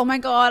 And like, oh my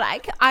God,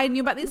 I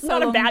knew about this so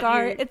not long about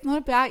ago. you. It's not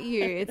about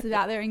you. It's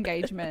about their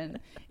engagement.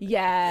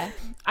 Yeah.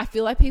 I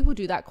feel like people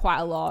do that quite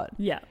a lot.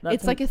 Yeah.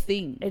 It's like a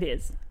thing. It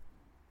is.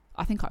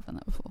 I think I've done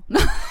that before.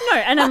 No,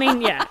 and I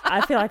mean, yeah,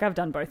 I feel like I've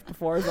done both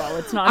before as well.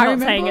 It's not. I'm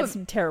not saying it's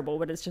terrible,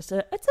 but it's just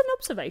it's an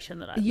observation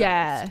that I've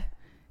noticed.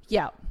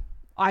 Yeah.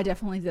 I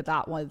definitely did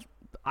that one.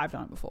 I've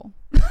done it before.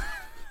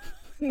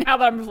 Now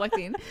that I'm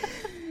reflecting,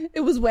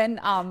 it was when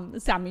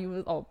Sammy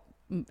was our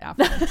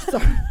friend.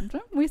 Sorry,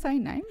 don't we say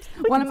names?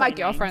 One of my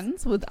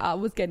girlfriends was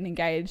getting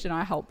engaged, and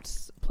I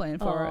helped plan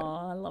for it.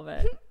 Oh, I love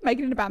it.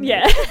 Making it about me.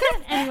 Yeah.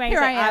 Anyway, Here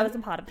so I am. I was a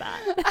part of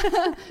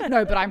that.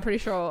 No, but I'm pretty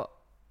sure.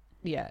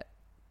 Yeah,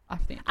 I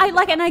think I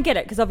like, and I get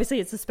it because obviously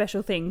it's a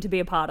special thing to be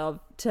a part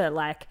of, to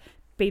like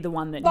be the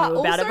one that But knew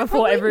about also it before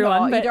probably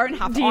everyone. not. But You don't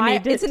have to. Do you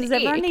need It's does an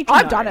everyone ick. need to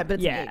I've know? done it, but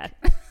it's an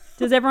ick.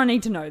 Does everyone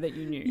need to know that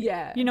you knew?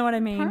 Yeah. You know what I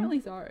mean? Apparently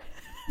so.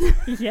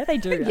 Yeah, they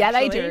do. Yeah,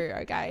 they actually. do.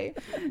 Okay.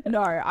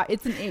 No,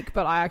 it's an ick,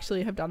 but I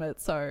actually have done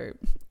it. So.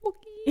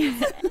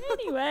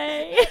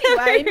 Anyway,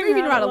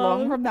 Moving right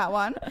along from that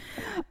one.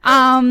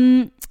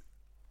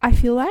 I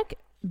feel like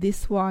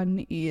this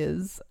one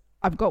is.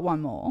 I've got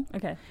one more.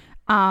 Okay.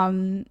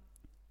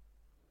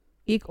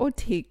 Ick or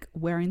tick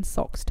wearing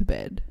socks to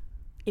bed?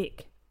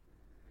 Ick.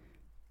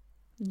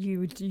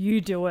 You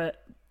do it.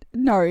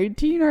 No.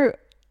 Do you know?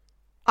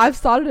 I've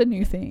started a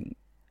new thing.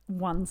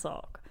 One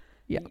sock.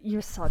 Yeah.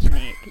 You're such an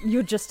ick.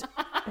 You're just.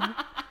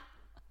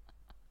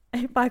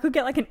 If I could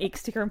get like an ick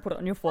sticker and put it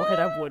on your forehead,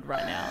 I would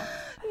right now.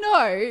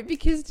 No,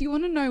 because do you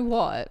want to know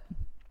what?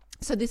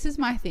 So this is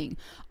my thing.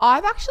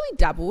 I've actually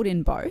dabbled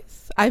in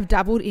both. I've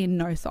dabbled in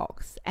no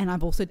socks, and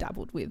I've also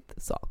dabbled with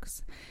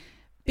socks.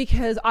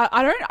 Because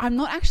I'm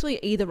not actually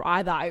either.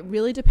 It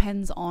really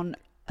depends on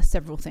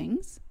several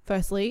things.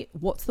 Firstly,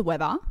 what's the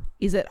weather?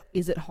 Is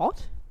it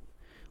hot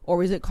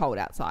or is it cold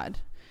outside?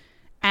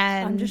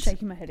 And I'm just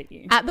shaking my head at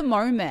you. At the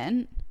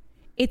moment,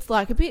 it's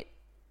like a bit,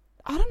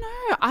 I don't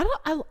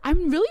know.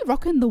 I'm really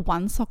rocking the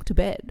one sock to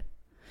bed,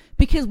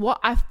 because what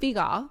I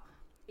figure,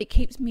 it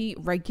keeps me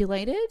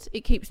regulated.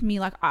 It keeps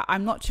me like,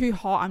 I'm not too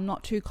hot. I'm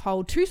not too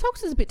cold. 2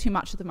 socks is a bit too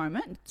much at the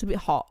moment. It's a bit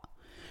hot.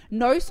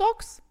 No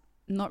socks,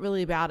 not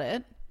really about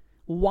it.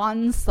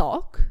 1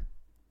 sock,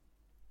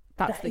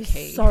 that's the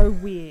key. So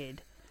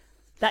weird.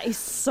 That is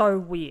so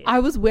weird. I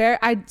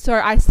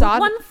started,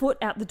 1 foot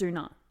out the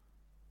doona.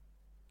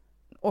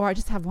 or I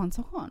just have 1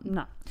 sock on.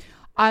 No.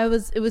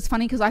 It was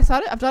funny because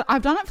I've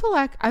done it for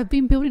like, I've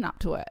been building up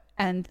to it.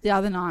 And the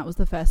other night was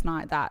the first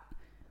night that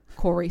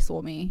Corey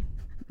saw me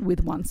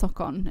with 1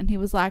 sock on, and he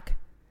was like,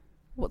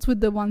 what's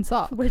with the 1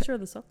 sock? Where's your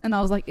other sock? And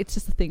I was like, it's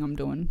just a thing I'm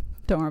doing.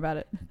 Don't worry about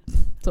it.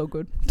 It's all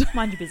good.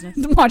 Mind your business.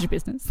 Mind your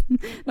business.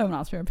 No one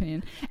asked for your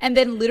opinion. And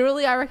then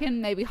literally, I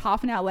reckon maybe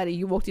half an hour later,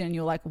 you walked in and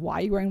you're like, why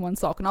are you wearing 1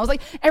 sock? And I was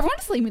like, everyone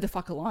just leave me the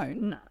fuck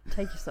alone. No,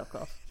 take your sock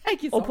off.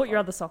 Take your Or sock put your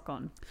off. other sock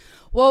on.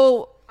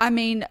 Well, I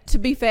mean, to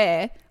be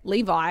fair,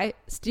 Levi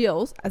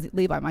steals,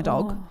 Levi, my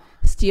dog,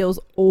 steals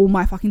all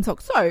my fucking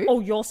socks. So,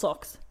 All your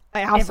socks.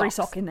 Every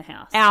sock in the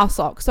house. Our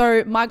sock.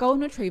 So my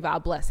golden retriever,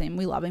 bless him,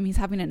 we love him. He's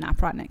having a nap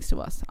right next to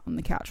us on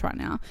the couch right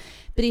now.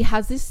 But he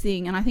has this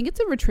thing, and I think it's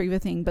a retriever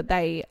thing, but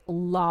they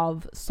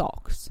love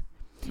socks.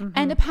 Mm-hmm.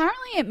 And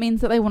apparently it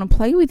means that they want to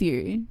play with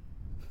you.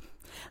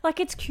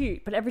 Like, it's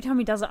cute, but every time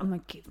he does it, I'm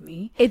like, give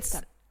me.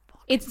 It's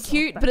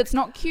cute, but it's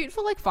not cute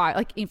for like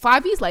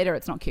 5 years later.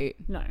 It's not cute.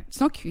 No. It's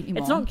not cute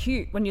anymore. It's not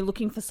cute when you're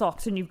looking for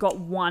socks and you've got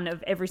one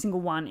of every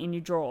single one in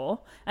your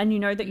drawer and you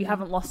know that you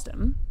haven't lost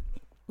them.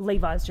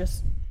 Levi's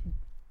just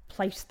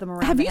placed them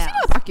around. Have the you house. seen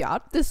our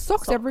backyard? There's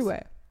socks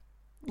everywhere.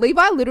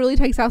 Levi literally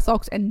takes our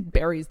socks and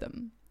buries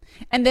them.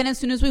 And then as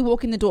soon as we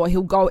walk in the door,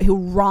 he'll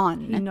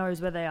run. He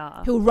knows where they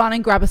are. He'll run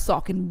and grab a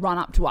sock and run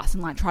up to us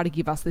and like try to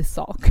give us this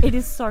sock. It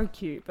is so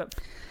cute, but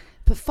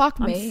fuck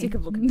I'm me. sick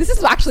of looking. This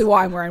is actually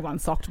why I'm wearing 1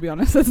 sock, to be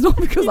honest. It's not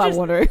because I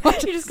want to.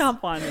 You just can't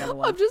find the other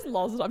one. I've just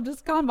lost. I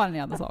just can't find any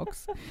other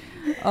socks.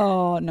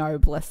 Oh no,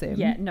 bless him.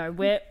 Yeah, no,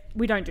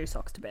 we don't do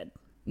socks to bed.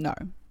 No,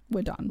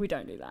 we're done. We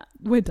don't do that.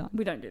 We're done.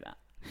 We don't do that.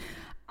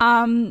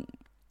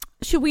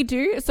 Should we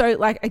do so?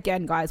 Like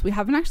again, guys, we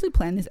haven't actually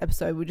planned this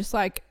episode. We just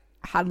like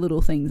had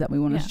little things that we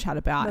wanted to chat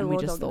about, and we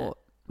just thought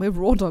we're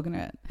raw dogging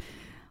it.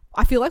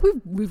 I feel like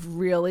we've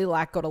really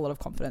like got a lot of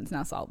confidence in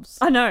ourselves.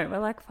 I know. We're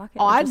like, fuck it.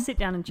 We'll just sit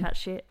down and chat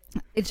shit.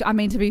 I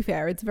mean, to be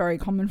fair, it's very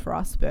common for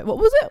us. But what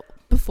was it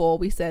before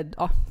we said?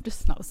 Oh,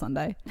 just another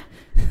Sunday.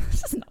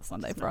 It's just another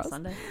Sunday for us.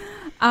 Sunday.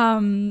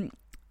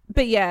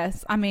 But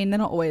yes, I mean, they're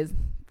not always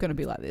going to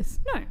be like this.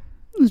 No.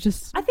 It's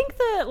just. I think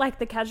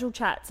the casual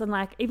chats and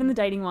like even the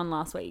dating one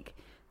last week,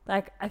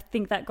 like I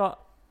think that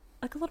got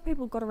like a lot of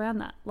people got around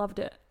that, loved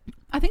it.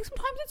 I think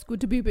sometimes it's good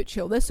to be a bit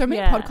chill. There's so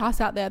many podcasts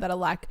out there that are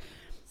like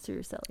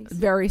serious sellies,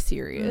 very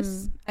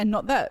serious, and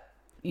not that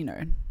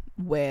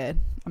where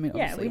I mean,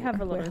 we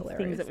have a lot of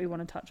things that we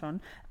want to touch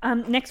on.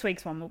 Next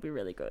week's one will be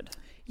really good.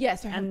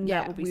 Yes,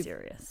 that will be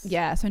serious.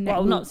 Yeah, so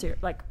not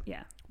serious. Like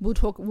we'll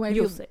talk. Maybe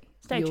you'll see.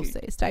 Stay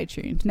tuned. Stay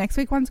tuned. Next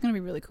week one's going to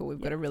be really cool.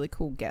 We've got a really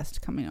cool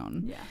guest coming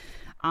on. Yeah.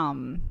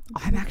 I'm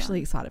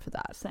actually excited for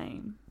that.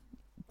 Same.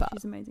 But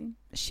she's amazing.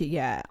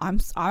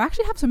 I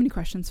actually have so many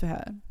questions for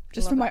her,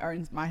 just from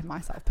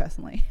myself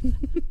personally.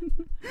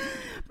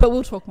 But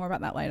we'll talk more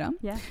about that later.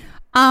 Yeah.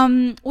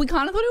 We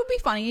kind of thought it would be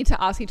funny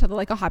to ask each other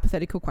like a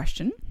hypothetical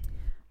question.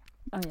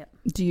 Oh yeah.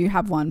 Do you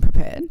have one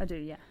prepared? I do.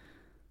 Yeah.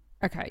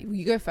 Okay,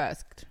 you go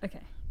first.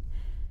 Okay.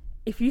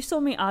 If you saw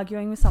me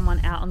arguing with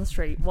someone out on the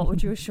street, what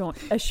would you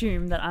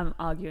assume that I'm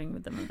arguing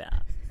with them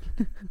about?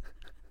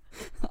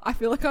 I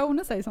feel like I want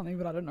to say something,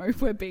 but I don't know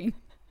if we're being.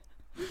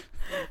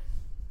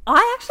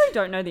 I actually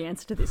don't know the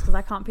answer to this because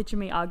I can't picture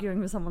me arguing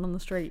with someone on the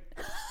street.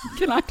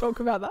 Can I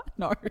talk about that?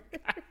 No.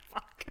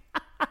 Fuck.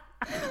 I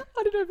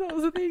don't know if that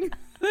was a thing.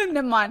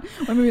 Never mind.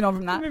 We're moving on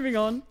from that. Moving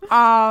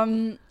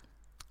on.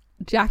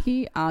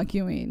 Jackie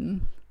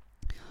arguing.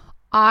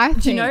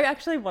 Do you know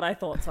actually what I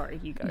thought? Sorry,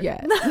 you go.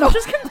 Yeah. No, I'm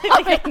just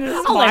completely getting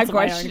this. I'll My answer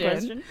my own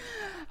question.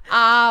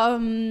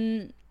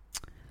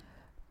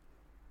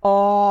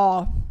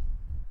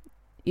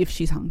 If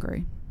she's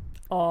hungry.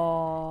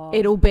 Oh.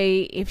 It'll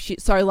be if she...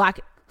 So, like,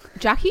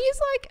 Jackie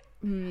is like...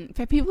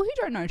 for people who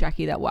don't know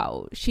Jackie that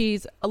well,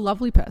 she's a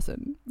lovely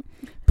person.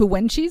 But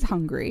when she's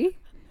hungry,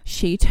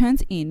 she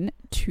turns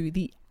into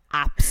the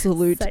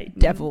absolute Satan.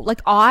 devil.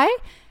 Like, I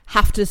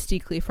have to steer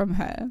clear from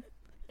her.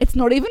 It's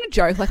not even a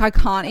joke. Like, I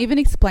can't even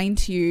explain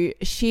to you.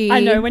 I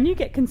know when you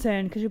get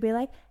concerned because you'll be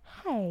like,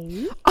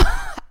 hey...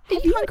 Are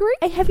you hungry?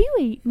 Have you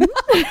eaten?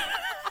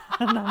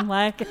 And I'm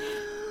like,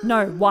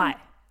 no, why?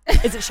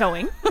 Is it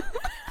showing?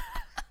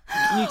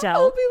 Can you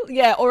tell?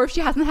 Or if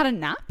she hasn't had a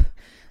nap.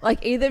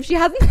 Like, either if she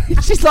hasn't...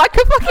 She's like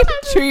a fucking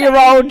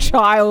 2-year-old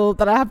child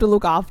that I have to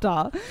look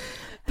after.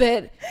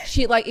 But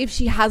she, like, if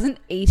she hasn't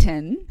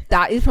eaten,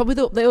 that is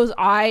probably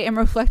I am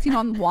reflecting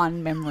on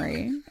one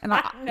memory.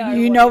 And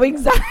you know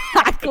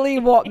exactly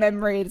what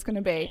memory it's going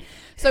to be.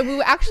 So we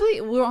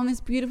were on this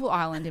beautiful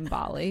island in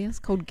Bali. It's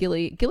called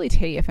Gili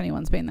Tea, if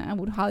anyone's been there. I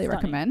would highly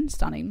recommend.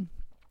 Stunning.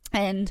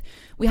 And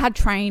we had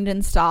trained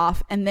and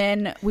stuff. And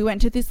then we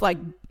went to this, like,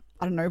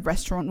 I don't know,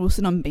 restaurant. We'll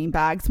sit on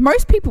beanbags.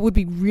 Most people would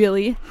be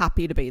really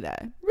happy to be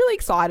there. Really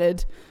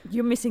excited.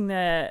 You're missing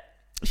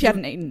She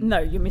hadn't eaten. No,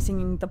 you're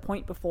missing the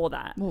point before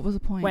that. What was the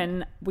point?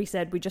 When we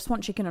said we just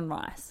want chicken and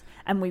rice.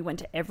 And we went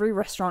to every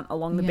restaurant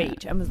along the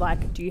beach and was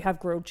like, do you have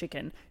grilled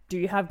chicken? Do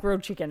you have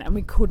grilled chicken? And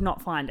we could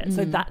not find it.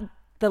 So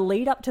the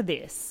lead up to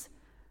this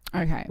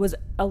was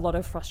a lot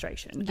of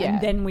frustration. Yeah.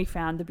 And then we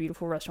found the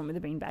beautiful restaurant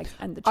with the beanbags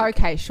and the chicken.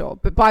 Okay, sure.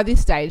 But by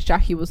this stage,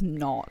 Jackie was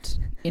not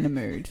in a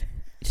mood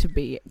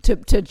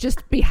to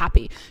just be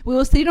happy. We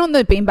were sitting on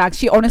the beanbags.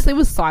 She honestly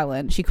was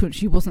silent.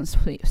 She wasn't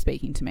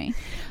speaking to me.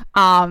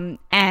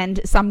 And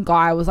some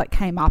guy was like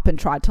came up and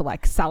tried to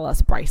like sell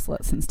us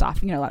bracelets and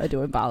stuff, you know, like they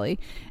do in Bali.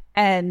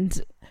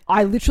 And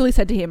I literally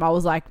said to him, I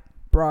was like,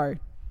 bro,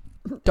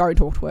 don't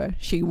talk to her.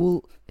 She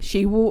will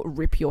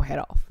rip your head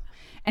off.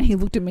 And he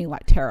looked at me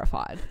like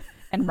terrified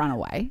and ran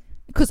away.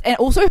 And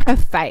also her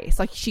face,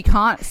 like she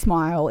can't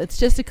smile. It's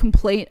just a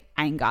complete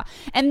anger.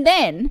 And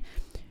then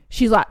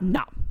she's like,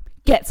 no.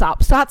 Gets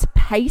up, starts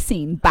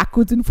pacing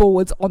backwards and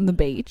forwards on the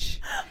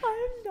beach.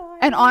 I'm dying.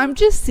 And I'm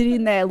just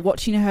sitting there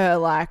watching her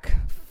like,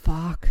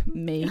 fuck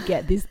me,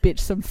 get this bitch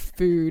some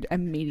food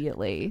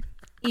immediately.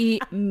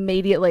 And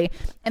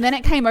then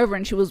it came over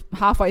and she was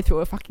halfway through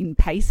her fucking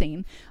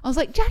pacing. I was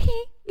like, Jackie,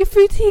 your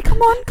food's here.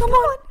 Come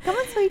on,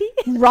 sweetie.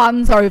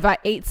 Runs over,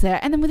 eats it.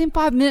 And then within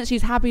 5 minutes,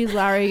 she's happy as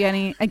Larry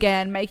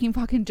again, making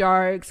fucking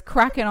jokes,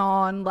 cracking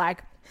on.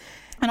 Like,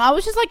 and I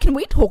was just like, can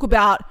we talk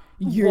about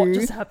what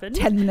just happened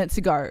 10 minutes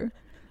ago?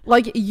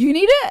 Like, you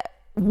need to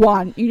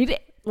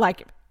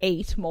like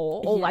eat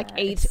more or like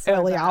eat so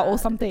earlier bad. Or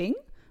something.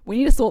 We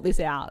need to sort this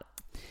out.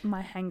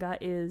 My hanger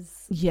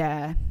is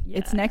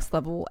it's next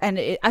level. And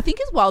I think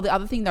as well, the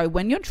other thing though,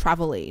 when you're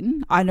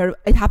traveling, I know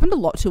it happened a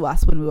lot to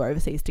us when we were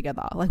overseas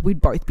together. Like we'd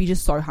both be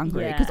just so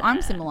hungry because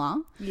I'm similar.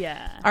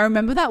 I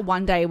remember that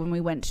one day when we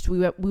went we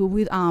were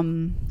with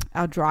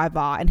our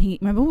driver, and we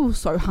were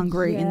so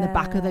hungry in the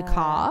back of the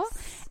car.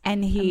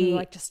 And we were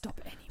like, just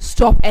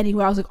stop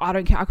anywhere. I was like, I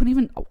don't care.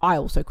 I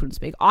also couldn't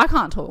speak. I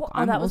can't talk.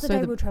 That was the day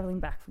we were traveling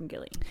back from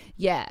Gili.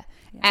 Yeah.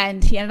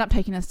 And he ended up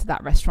taking us to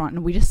that restaurant,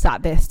 and we just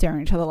sat there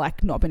staring at each other,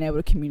 like not being able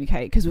to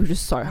communicate because we were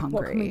just so hungry.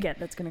 What can we get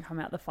that's going to come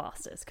out the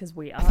fastest? Because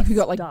we are I think we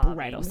got like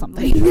bread or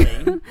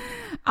something.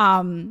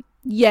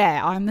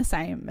 Yeah, I'm the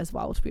same as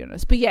well, to be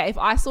honest. But yeah, if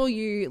I saw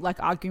you like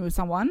arguing with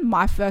someone,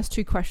 my first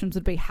 2 questions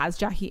would be, has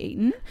Jackie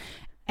eaten?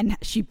 And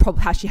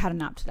has she had a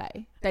nap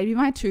today? They'd be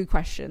my 2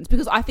 questions,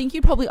 because I think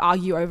you'd probably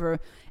argue over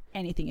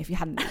anything if you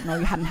hadn't eaten or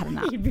you hadn't had a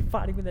nap. You'd be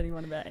fighting with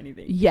anyone about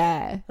anything.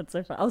 Yeah. That's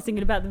so fun. I was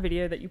thinking about the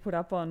video that you put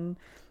up on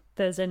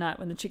Thursday night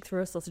when the chick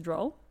threw a sausage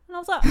roll. And I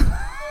was like,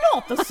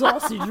 not the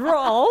sausage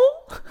roll.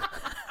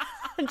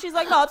 And she's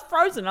like, no, it's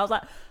frozen. I was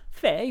like,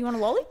 fair, you want a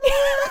lolly?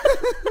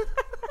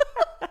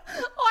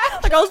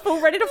 Like I was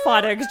full ready to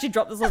fight her because she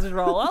dropped the sausage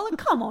roll. I was like,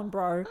 come on,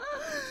 bro.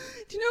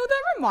 Do you know what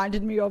that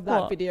reminded me of,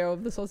 that video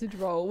of the sausage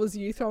roll? Was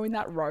you throwing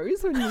that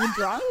rose when you were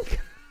drunk?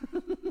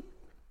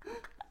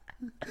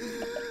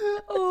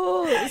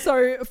 Okay,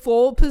 so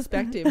for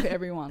perspective for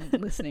everyone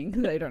listening,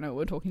 because they don't know what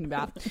we're talking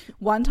about.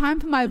 One time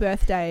for my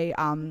birthday,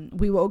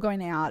 we were all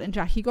going out and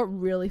Jackie got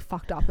really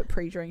fucked up at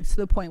pre-drinks to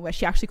the point where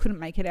she actually couldn't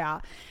make it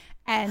out.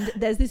 And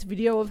there's this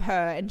video of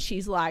her and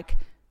she's like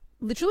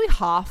literally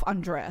half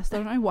undressed. I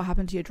don't know what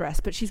happened to your dress,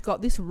 but she's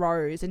got this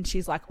rose and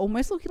she's like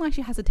almost looking like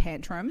she has a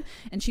tantrum,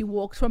 and she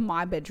walks from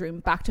my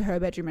bedroom back to her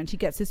bedroom and she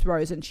gets this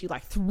rose and she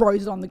like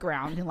throws it on the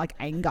ground in like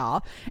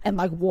anger and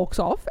like walks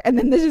off. And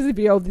then there's just a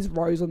video of this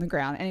rose on the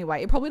ground.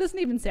 Anyway, it probably doesn't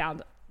even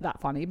sound that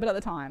funny, but at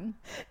the time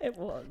it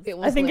was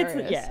I think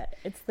hilarious.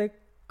 It's the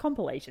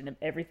compilation of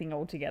everything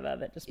all together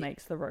that just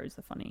makes the rose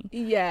the funny.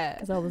 Yeah,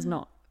 because I was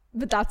not,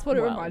 but that's what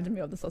it reminded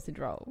me of, the sausage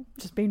roll,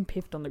 just being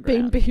piffed on the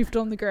ground.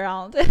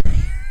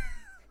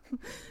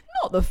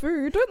 Not the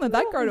food. Don't let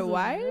that go to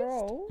waste.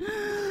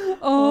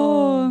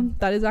 Oh,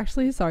 that is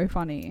actually so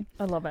funny.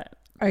 I love it.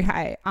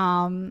 Okay.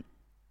 Okay,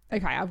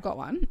 I've got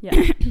one.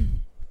 Yeah.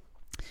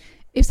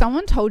 If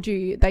someone told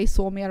you they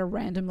saw me at a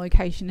random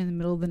location in the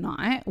middle of the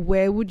night,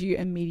 where would you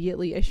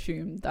immediately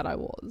assume that I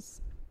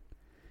was?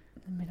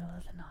 In the middle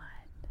of the night.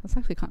 That's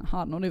actually kind of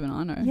hard. Not even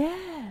I know.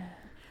 Yeah.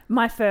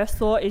 My first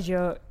thought is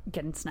you're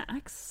getting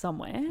snacks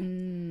somewhere.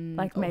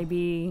 Like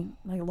maybe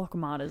like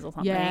Locomatas or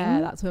something. Yeah,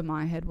 that's where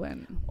my head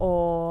went.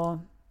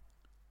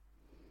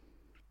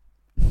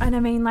 And I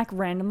mean like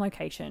random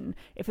location.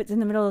 If it's in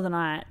the middle of the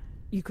night,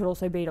 you could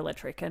also beat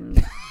electric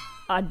and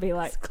I'd be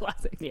like, it's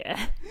classic. Yeah.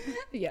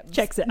 Yeah.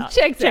 Checks out.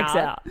 Checks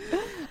out.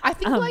 I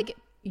think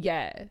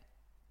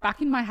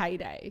back in my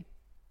heyday,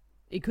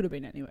 it could have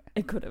been anywhere.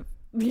 It could have.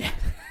 Yeah.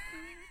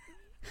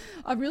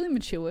 I've really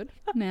matured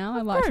now,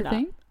 I like to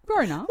think.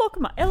 Grown up.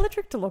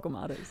 Electric to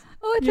Locomatas.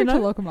 Electric to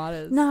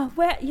Locomatas. No,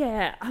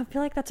 I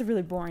feel like that's a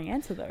really boring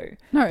answer though.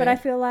 No. But I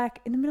feel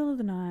like in the middle of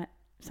the night,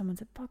 someone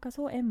said, fuck, I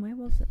saw M. Where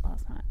was it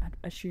last night? I'd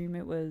assume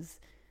it was...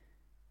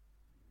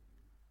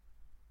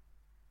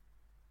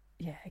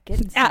 Yeah,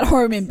 getting at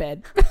home in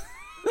bed.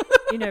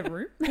 In a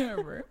room. In a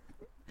room.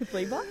 With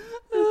Levi.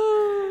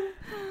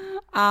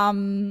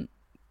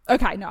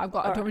 Okay, no, I've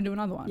got... All do you want me to do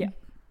another one? Yeah.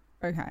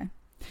 Okay.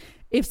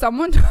 If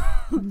someone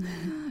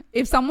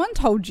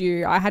told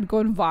you I had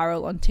gone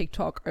viral on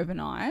TikTok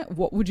overnight,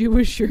 what would you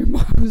assume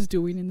I was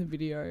doing in the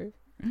video?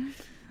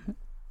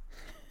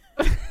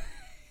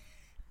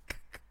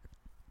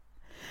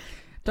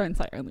 Don't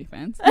say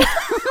OnlyFans.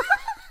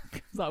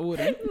 Because I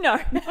wouldn't. No,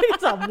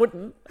 because I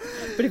wouldn't.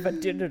 But if I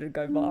did, it'd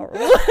go viral.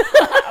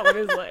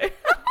 Obviously.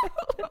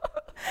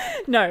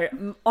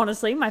 No,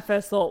 honestly, my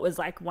first thought was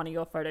like one of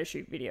your photo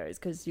shoot videos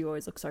because you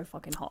always look so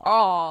fucking hot.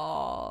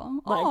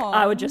 Oh,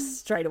 I would just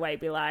straight away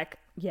be like,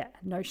 yeah,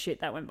 no shit,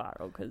 that went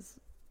viral because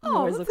you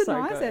always look so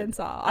nice good.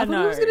 Answer. I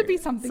thought it was going to be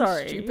something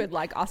stupid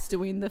like us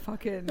doing the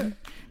fucking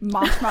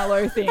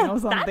marshmallow thing or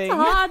something. That's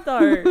hard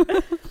though.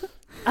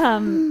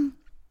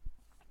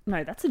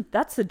 No,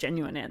 that's a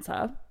genuine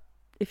answer.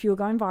 If you were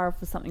going viral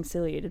for something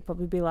silly, it'd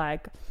probably be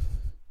like,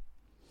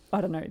 I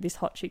don't know, this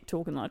hot chick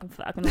talking like a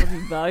fucking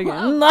Aussie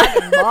bogan.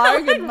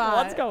 Bogan,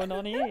 what's going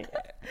on here?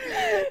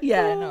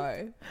 Yeah,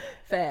 no.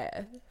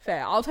 Fair.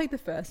 I'll take the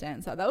first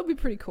answer. That would be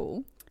pretty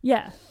cool.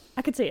 Yeah,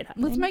 I could see it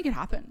happening. Let's make it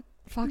happen.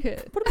 Fuck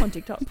it. Put it on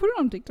TikTok. Put it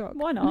on TikTok.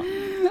 Why not?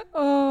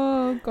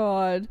 Oh,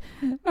 God.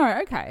 No,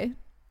 okay.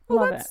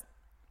 Well, Love it.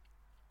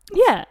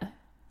 Yeah.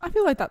 I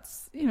feel like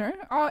that's,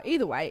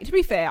 either way. To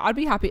be fair, I'd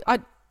be happy.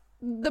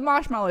 The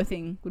marshmallow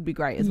thing would be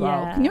great as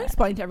well. Yeah. Can you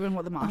explain to everyone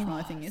what the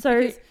marshmallow thing is?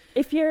 So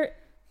if you're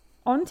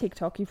on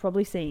TikTok, you've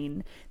probably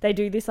seen they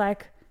do this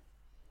like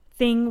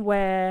thing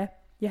where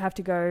you have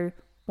to go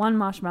 1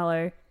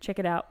 marshmallow, check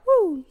it out,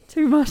 woo,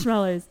 2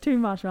 marshmallows.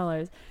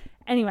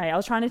 Anyway, I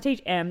was trying to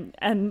teach Em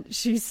and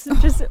she's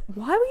just,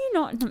 why were you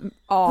not,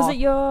 was it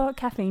your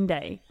caffeine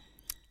day?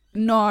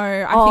 No,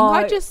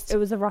 I think it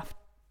was a rough,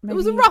 it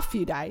was a rough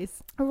few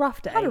days. A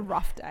rough day. I had a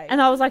rough day.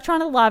 And I was like trying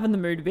to liven the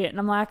mood a bit and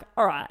I'm like,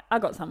 all right, I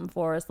got something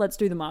for us. Let's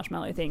do the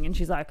marshmallow thing. And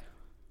she's like,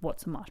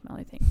 what's a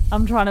marshmallow thing?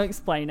 I'm trying to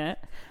explain it.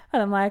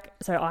 And I'm like,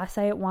 so I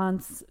say it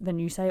once, then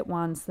you say it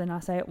once, then I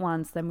say it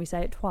once, then we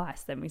say it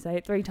twice, then we say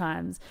it 3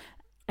 times.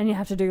 And you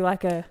have to do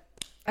like a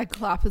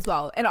clap as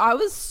well. And I'm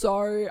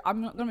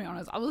not going to be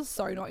honest, I was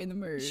so not in the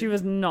mood. She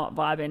was not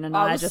vibing and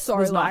I just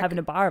was not having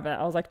a bar of it.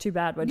 I was like, too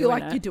bad, we're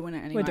doing it. You're doing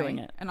it anyway. We're doing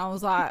it. And I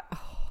was like,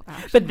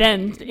 but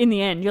then in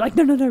the end, you're like,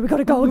 no, we got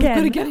to go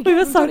again. We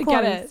were so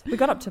close. We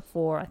got up to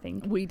 4, I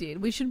think. We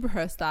did. We should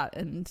rehearse that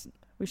and...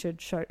 We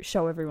should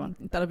show everyone.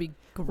 That'll be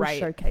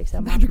great. We'll showcase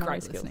our That'd be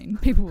great skills. listening.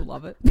 People will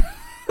love it.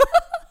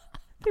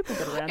 People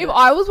get around If it.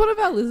 I was one of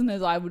our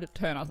listeners, I would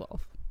turn us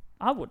off.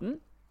 I wouldn't.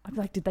 I'd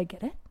be like, did they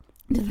get it?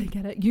 Did they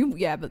get it?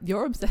 But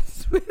you're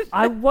obsessed with it.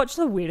 I watch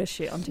the weirdest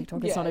shit on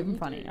TikTok. It's Yeah, not even me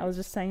funny. too. I was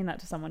just saying that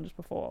to someone just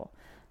before.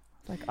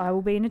 Like, I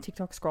will be in a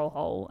TikTok scroll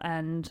hole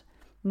and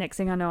next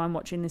thing I know, I'm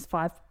watching this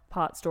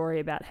 5-part story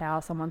about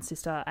how someone's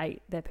sister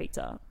ate their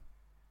pizza.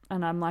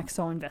 And I'm like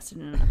so invested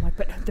in it. I'm like,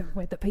 but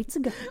where'd the pizza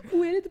go?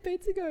 Where did the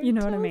pizza go? You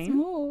know what I Tell us mean?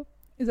 more.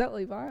 Is that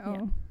Levi? Oh,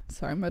 Yeah.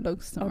 sorry, my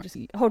dog's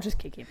snoring. I'll just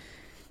kick him.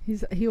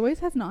 He always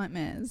has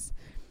nightmares.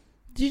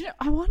 Did you know?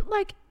 I want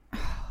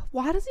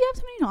why does he have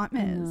so many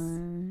nightmares?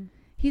 No.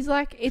 He's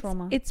like,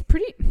 Trauma. it's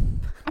pretty.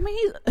 I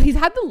mean, he's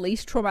had the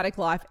least traumatic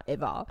life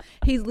ever.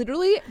 He's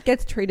literally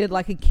gets treated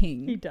like a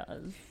king. He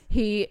does.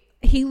 He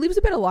lives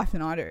a better life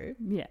than I do.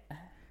 Yeah.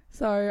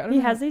 So I don't He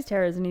know. has these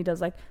terrors and he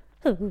does like.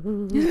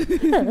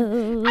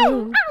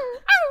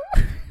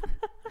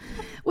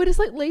 We're just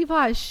like,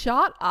 Levi,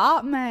 shut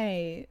up,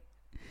 mate.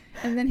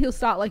 And then he'll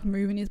start like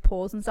moving his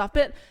paws and stuff.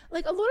 But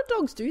like a lot of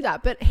dogs do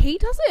that, but he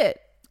does it.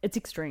 It's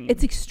extreme.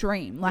 It's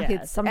extreme. Like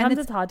yeah, it's sometimes and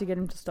it's hard to get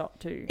him to stop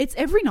too. it's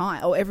every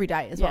night or every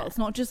day as well. Yeah. It's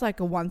not just like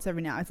a once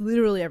every night. It's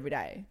literally every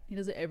day. He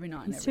does it every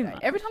night and It's every too day.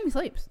 much. Every time he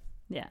sleeps.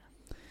 Yeah.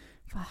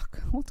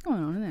 Fuck. What's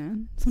going on in there?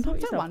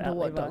 Sometimes I yourself wonder out,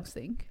 what Levi. dogs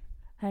think.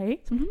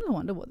 Hey, Sometimes I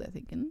wonder what they're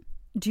thinking.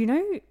 do you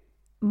know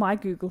my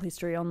Google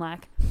history on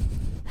like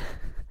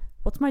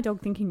what's my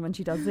dog thinking when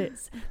she does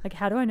this? Like,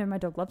 how do I know my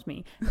dog loves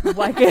me?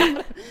 Like,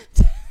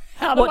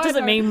 what does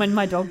it mean when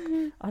my dog?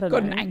 I don't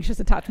Got know. an anxious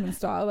attachment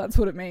style. That's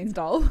what it means,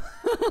 doll.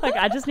 Like,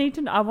 I just need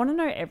to. I want to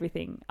know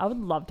everything. I would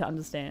love to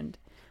understand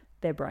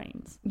their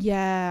brains.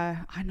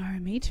 Yeah, I know.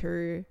 Me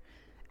too.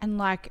 And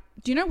like,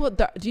 do you know what?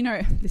 Do you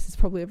know? This is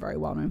probably a very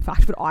well-known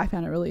fact, but I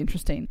found it really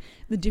interesting.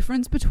 The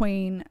difference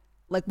between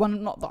like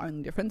not the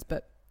only difference,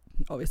 but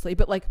obviously,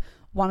 but like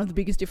one of the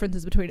biggest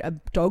differences between a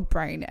dog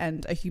brain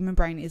and a human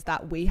brain is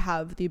that we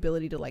have the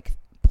ability to like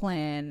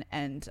plan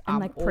and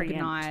like,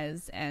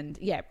 organize and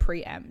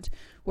preempt,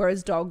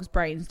 whereas dogs'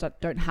 brains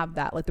don't have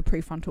that, like the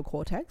prefrontal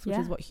cortex, which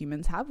is what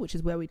humans have, which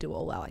is where we do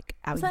all our like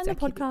our Was that in the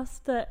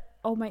podcast that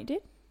old mate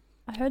did?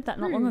 I heard that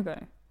not long ago.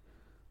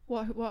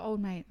 What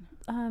old mate?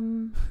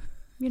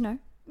 You know,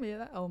 Yeah,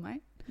 that old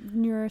mate.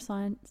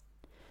 neuroscientist.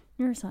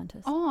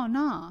 Oh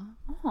nah.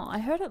 Oh, I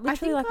heard it I literally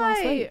think like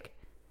last week.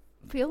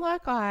 Feel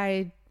like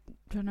I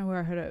don't know where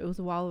I heard it. It was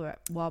a while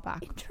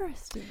back.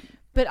 Interesting.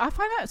 But I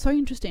find that so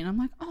interesting. I'm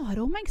like, oh, it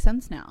all makes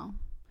sense now.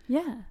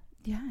 Yeah.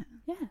 Yeah.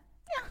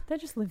 They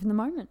just live in the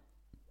moment.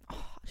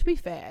 Oh, to be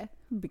fair,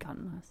 It'd be kind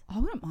of nice. I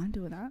wouldn't mind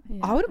doing that. Yeah.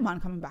 I wouldn't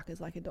mind coming back as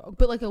like a dog,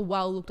 but like a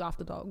well looked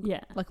after dog. Yeah.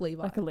 Like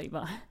Levi. Like a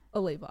Levi. A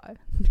Levi.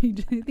 He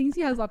thinks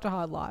he has such a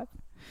hard life.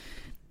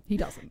 He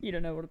doesn't. You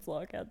don't know what it's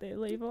like out there,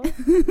 Levi.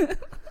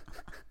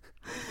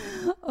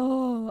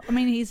 Oh, I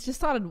mean, he's just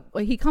started.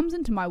 He comes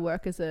into my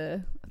work as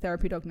a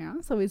therapy dog now,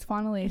 so he's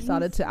finally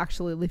started to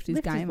actually lift his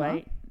game up.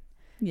 weight.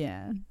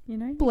 Yeah, You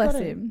know, bless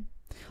him.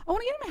 I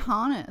want to get him a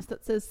harness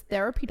that says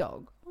therapy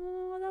dog.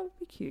 Oh, that would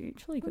be cute.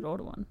 Surely you could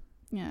order one.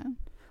 Yeah,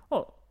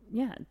 Oh,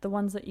 yeah, the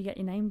ones that you get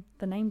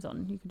the names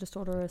on. You could just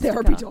order a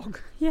therapy sticker. dog.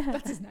 Yeah,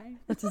 That's his name.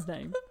 That's his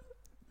name.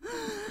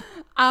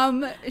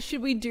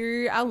 Should we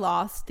do our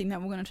last thing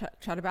that we're going to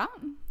chat about?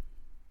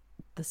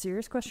 The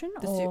serious question,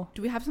 Do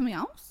we have something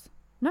else?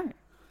 no,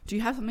 Do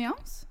you have something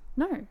else?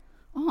 no?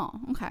 Oh,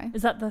 okay.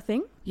 Is that the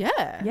thing?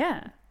 Yeah.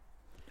 Yeah.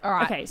 All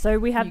right. Okay, so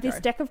we have You this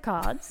go. deck of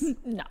cards.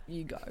 No,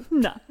 you go.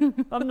 No,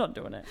 I'm not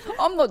doing it.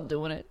 I'm not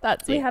doing it.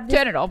 That's We it. have this-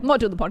 Turn it off. I'm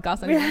not doing the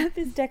podcast We anymore. have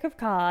this deck of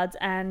cards,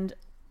 and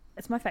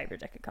it's my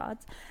favorite deck of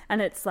cards.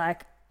 And it's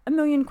like a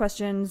million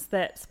questions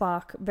that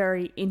spark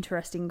very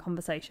interesting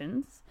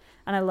conversations,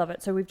 and I love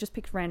it. So we've just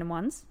picked random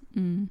ones,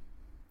 and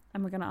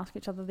we're going to ask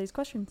each other these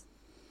questions.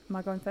 Am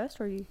I going first,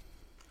 or are you?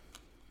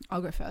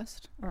 I'll go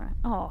first. All right.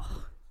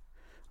 Oh,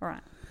 all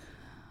right.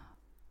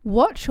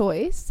 What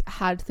choice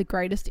had the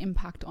greatest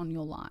impact on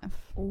your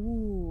life?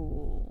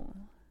 Ooh.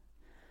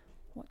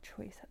 What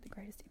choice had the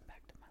greatest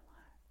impact on my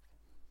life?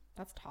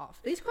 That's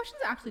tough. These questions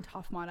are actually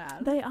tough, might I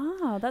add. They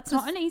are. That's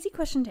not an easy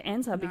question to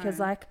answer because,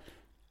 No. like,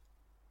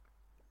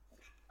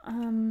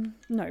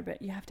 no,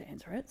 but you have to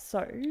answer it.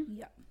 So,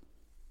 Yeah.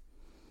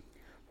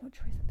 what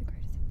choice had the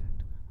greatest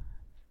impact on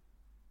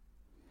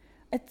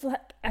my life? It's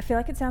like, I feel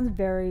like it sounds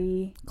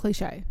very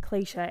Cliche.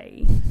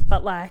 cliche,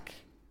 but like,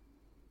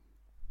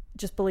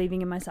 just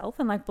believing in myself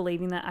and like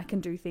believing that I can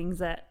do things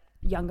that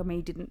younger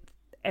me didn't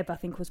ever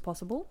think was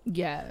possible.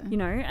 Yeah. You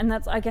know, and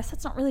I guess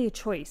that's not really a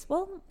choice.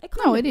 Well, it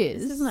kind No, of it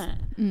is. isn't it?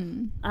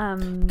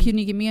 Can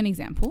you give me an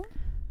example?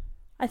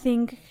 I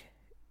think,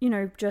 you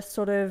know, just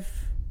sort of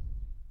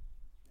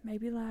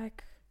maybe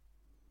like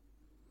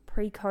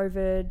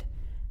pre-COVID,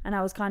 and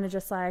I was kind of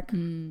just like,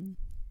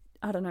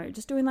 I don't know,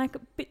 just doing like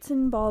bits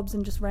and bobs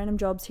and just random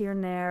jobs here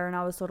and there. And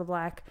I was sort of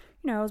like,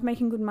 you know, I was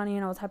making good money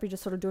and I was happy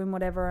just sort of doing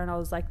whatever. And I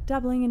was like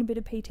dabbling in a bit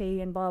of PT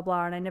and blah,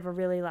 blah. And I never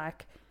really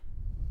like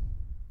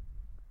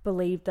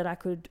believed that I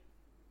could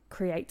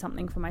create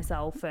something for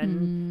myself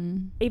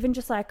and even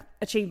just like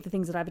achieve the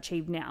things that I've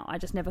achieved now. I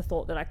just never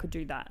thought that I could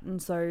do that.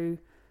 And so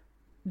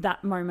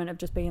that moment of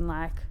just being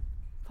like,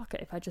 fuck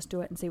it, if I just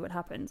do it and see what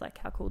happens, like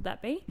how cool would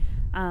that be?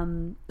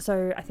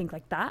 So I think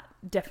like that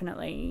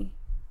definitely.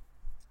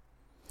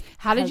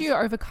 How did you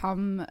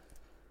overcome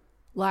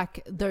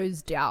like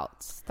those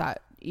doubts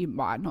that it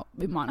might not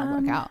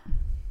work out?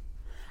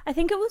 I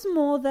think it was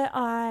more that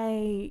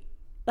I,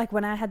 like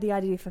when I had the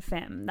idea for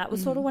FEM, that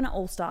was sort of when it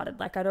all started.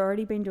 Like I'd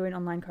already been doing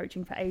online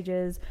coaching for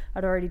ages.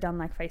 I'd already done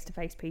like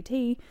face-to-face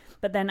PT,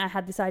 but then I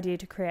had this idea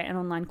to create an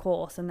online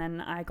course, and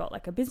then I got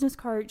like a business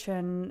coach,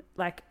 and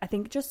like I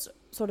think just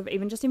sort of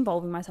even just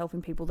involving myself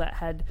in people that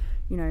had,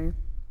 you know,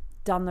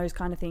 done those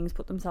kind of things,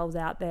 put themselves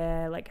out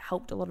there, like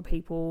helped a lot of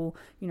people,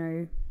 you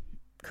know,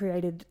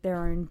 created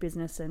their own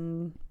business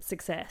and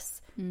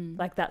success.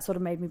 Like that sort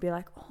of made me be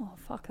like, oh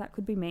fuck, that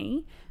could be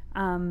me.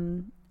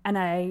 And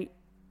I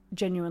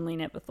genuinely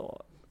never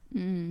thought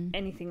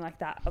anything like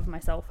that of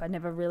myself. I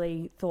never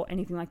really thought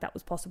anything like that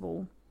was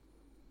possible,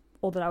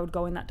 or that I would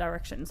go in that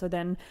direction. So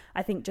then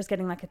I think just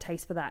getting like a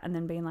taste for that, and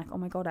then being like, oh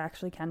my God, I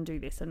actually can do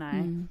this, and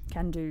I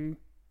can do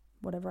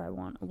whatever I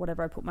want, or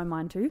whatever I put my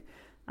mind to.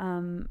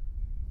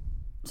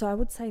 So I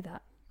would say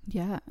that.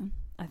 Yeah.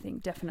 I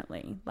think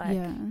definitely. Like,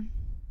 yeah.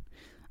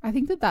 I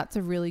think that that's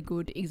a really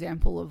good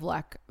example of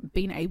like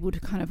being able to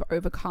kind of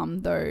overcome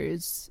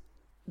those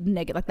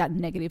like that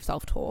negative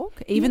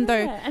self-talk, even though.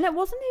 And it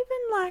wasn't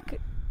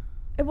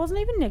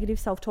even negative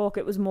self-talk.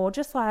 It was more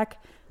just like,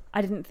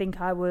 I didn't think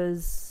I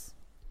was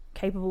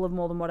capable of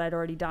more than what I'd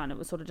already done. It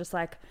was sort of just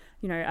like,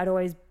 you know, I'd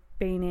always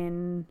been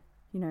in,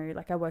 you know,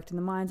 like I worked in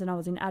the mines and I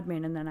was in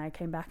admin, and then I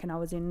came back and I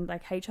was in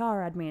like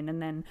HR admin,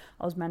 and then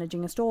I was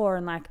managing a store,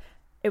 and like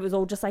it was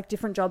all just like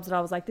different jobs that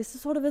I was like, this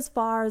is sort of as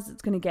far as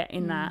it's going to get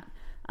in that.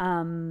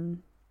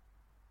 And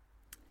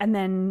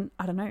then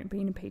I don't know,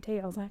 being a PT,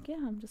 I was like, yeah,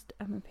 I'm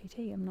a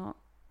PT.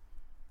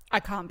 I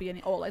can't be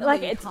any, or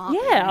like it's,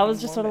 yeah, I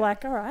was just sort of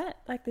like, all right,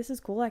 like this is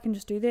cool, I can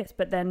just do this.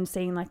 But then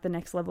seeing like the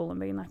next level and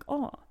being like,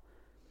 oh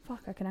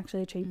fuck, I can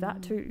actually achieve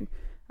that too.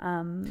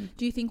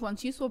 Do you think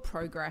once you saw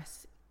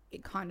progress,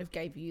 it kind of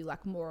gave you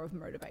like more of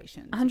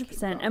motivation?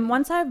 100%. And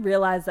once I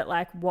realized that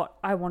like what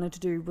I wanted to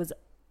do was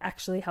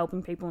actually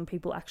helping people, and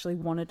people actually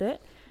wanted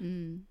it,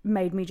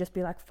 made me just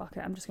be like, fuck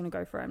it, I'm just going to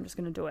go for it, I'm just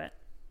going to do it.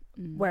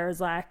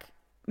 Whereas like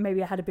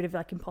maybe I had a bit of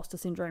like imposter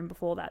syndrome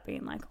before that,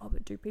 being like, oh,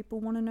 but do people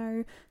want to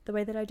know the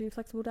way that I do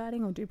flexible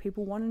dieting, or do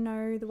people want to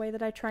know the way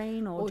that I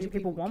train, or do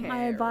people want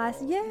my advice?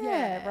 Right?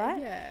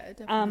 Yeah,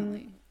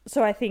 definitely.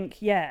 So I think,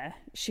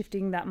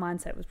 shifting that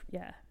mindset was,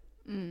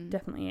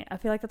 definitely it. I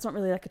feel like that's not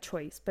really like a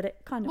choice, but it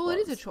kind of was. Well,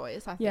 it is a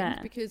choice, I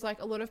think, because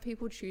like a lot of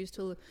people choose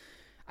to,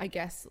 I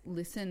guess,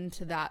 listen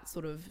to that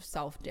sort of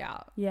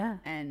self-doubt. Yeah.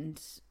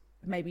 And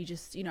maybe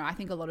just, you know, I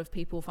think a lot of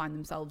people find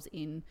themselves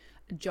in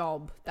a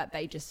job that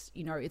they just,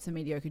 you know, it's a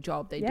mediocre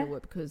job. They do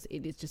it because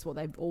it is just what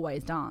they've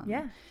always done.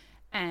 Yeah.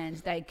 And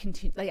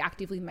they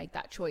actively make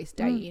that choice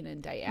day in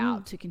and day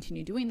out to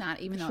continue doing that,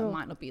 even though it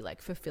might not be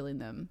like fulfilling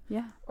them.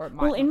 Yeah. Or it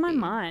might well, in my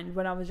mind,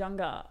 when I was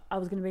younger, I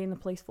was going to be in the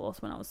police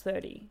force when I was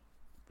 30,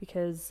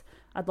 because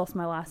I'd lost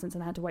my license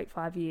and I had to wait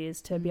 5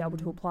 years to be able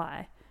to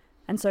apply.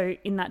 And so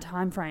in that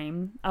time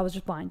frame, I was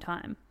just buying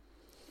time.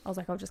 I was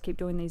like, I'll just keep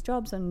doing these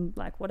jobs and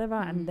like whatever,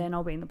 and then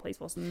I'll be in the police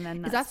force. And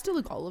then is that still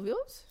a goal of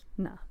yours?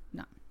 No.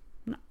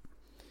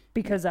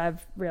 Because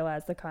I've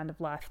realised the kind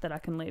of life that I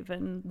can live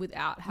and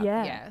without having,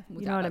 without,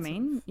 you know what I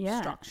mean?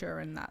 Structure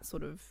and that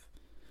sort of.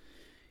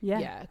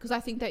 Yeah. Because I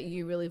think that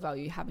you really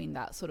value having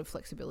that sort of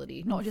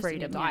flexibility, not just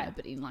in your diet,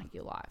 but in like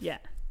your life. Yeah,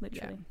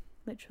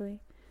 literally.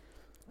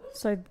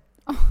 So,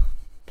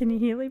 can you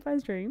hear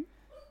Levi's dream?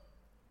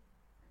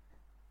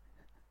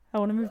 I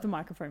want to move the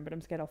microphone, but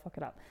I'm scared I'll fuck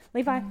it up.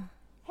 Levi,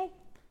 hey,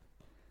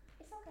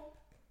 it's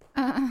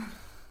okay.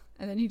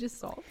 And then he just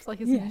stops, like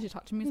as soon as you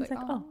touch him, he's like,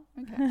 oh,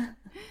 okay,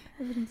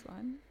 everything's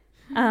fine.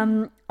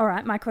 All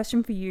right, my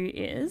question for you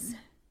is,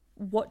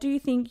 what do you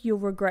think you'll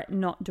regret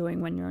not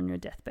doing when you're on your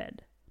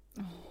deathbed?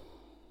 Oh,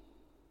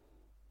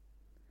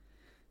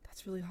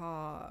 that's really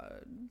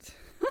hard.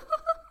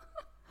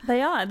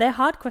 They're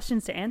hard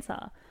questions to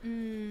answer.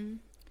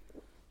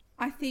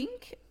 I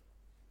think,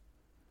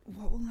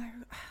 what will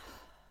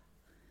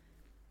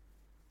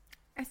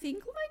I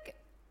think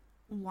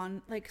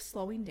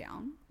slowing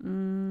down. I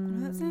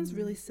know that sounds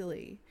really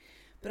silly,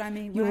 but I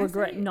mean, you'll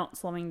regret not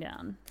slowing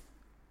down.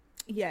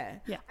 Yeah.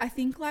 I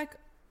think like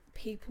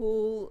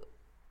people,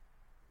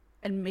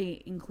 and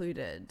me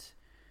included,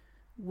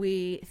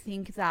 we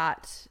think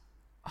that,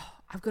 oh,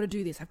 I've got to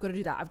do this, I've got to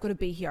do that, I've got to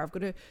be here, I've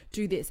got to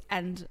do this.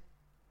 And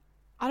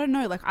I don't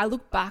know, like I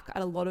look back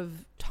at a lot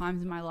of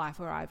times in my life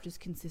where I've just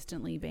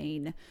consistently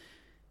been,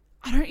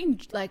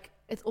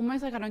 it's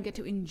almost like I don't get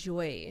to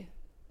enjoy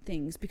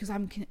things because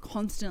I'm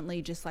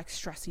constantly just like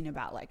stressing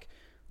about like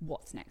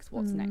what's next.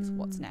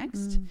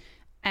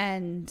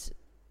 And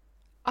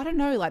I don't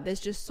know, like there's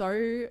just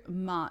so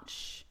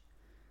much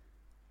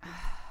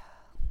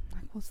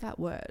like what's that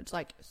word,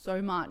 like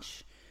so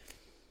much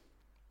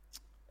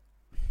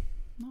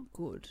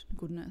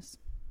goodness,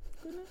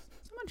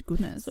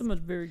 so much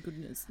very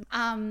goodness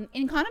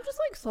in kind of just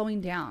like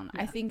slowing down.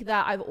 I think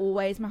that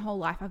my whole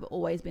life I've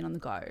always been on the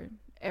go.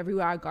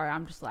 Everywhere I go,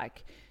 I'm just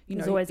like,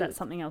 there's always that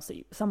something else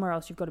somewhere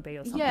else you've got to be,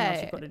 or something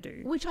else you've got to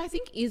do, which I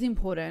think is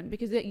important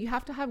because you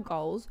have to have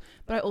goals.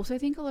 But I also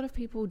think a lot of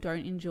people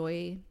don't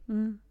enjoy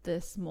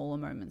the smaller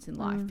moments in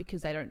life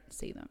because they don't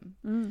see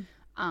them.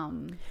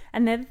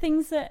 And they're the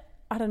things that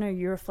I don't know,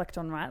 you reflect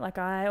on, right? Like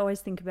I always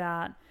think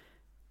about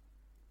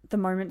the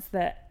moments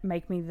that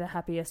make me the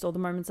happiest, or the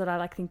moments that I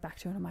like think back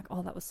to and I'm like,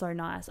 oh, that was so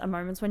nice, are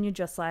moments when you're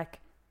just like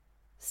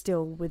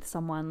still with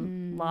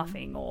someone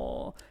laughing,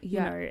 or you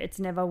know, it's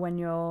never when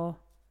you're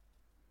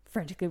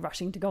frantically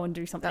rushing to go and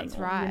do something. That's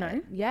right. You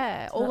know?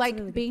 Yeah. So or like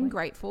really being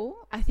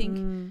grateful. I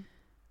think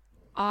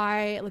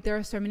there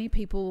are so many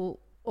people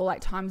or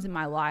like times in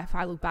my life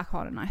I look back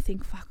on and I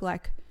think, fuck,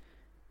 like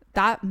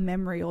that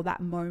memory or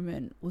that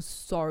moment was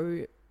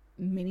so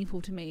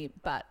meaningful to me,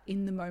 but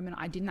in the moment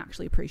I didn't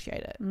actually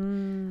appreciate it.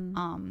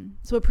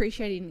 So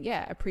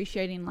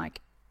appreciating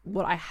like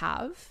what I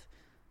have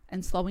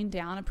and slowing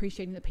down,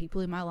 appreciating the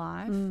people in my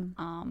life.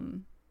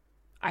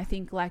 I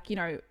think like, you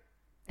know,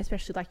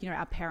 especially like, you know,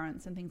 our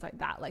parents and things like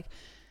that, like,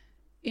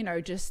 you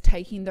know, just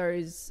taking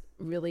those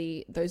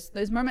really those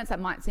moments that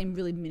might seem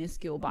really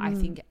minuscule, but I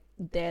think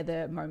they're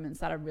the moments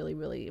that are really,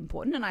 really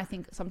important. And I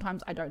think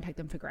sometimes I don't take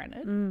them for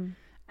granted.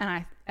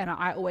 And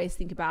I always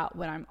think about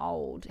when I'm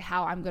old,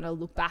 how I'm going to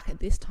look back at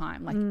this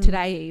time, like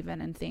today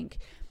even, and think,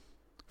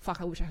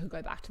 fuck, I wish I could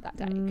go back to that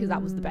day because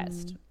that was the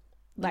best.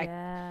 Like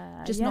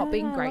not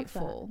being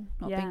grateful,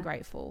 being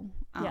grateful.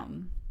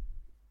 And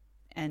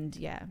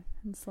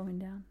slowing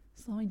down.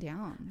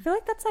 I feel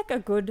like that's like a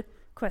good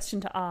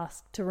question to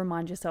ask to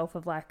remind yourself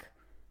of like,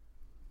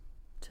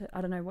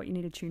 I don't know, what you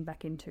need to tune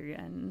back into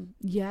and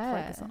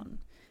focus on.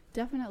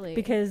 Definitely.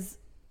 Because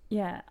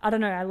I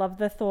don't know, I love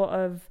the thought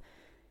of,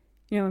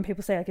 you know, when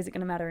people say like, is it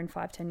going to matter in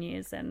 5-10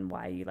 years, and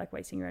why are you like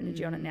wasting your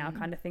energy on it now,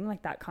 kind of thing,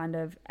 like that kind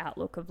of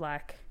outlook of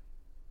like,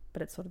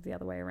 but it's sort of the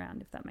other way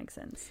around, if that makes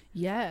sense.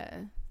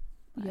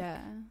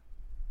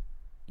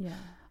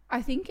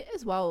 I think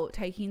as well,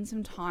 taking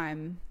some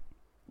time,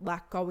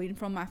 like going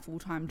from my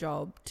full-time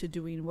job to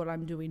doing what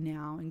I'm doing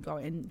now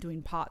and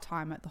doing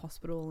part-time at the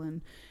hospital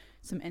and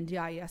some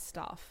NDIS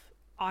stuff,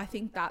 I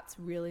think that's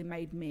really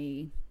made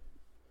me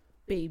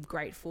be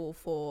grateful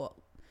for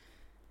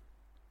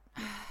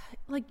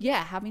like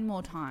having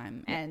more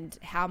time and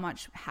how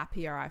much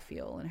happier I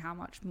feel and how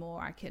much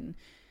more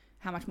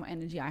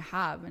energy I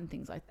have and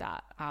things like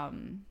that.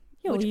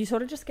 Well, you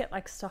sort of just get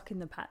like stuck in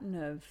the pattern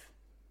of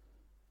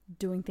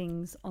doing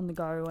things on the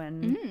go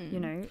and you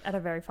know, at a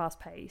very fast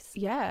pace.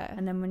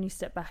 And then when you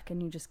step back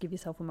and you just give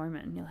yourself a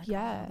moment and you're like,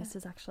 oh, this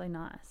is actually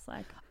nice.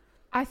 Like,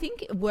 I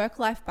think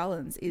work-life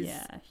balance is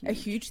a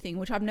huge thing,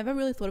 which I've never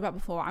really thought about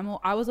before.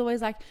 I was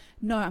always like,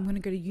 no, I'm going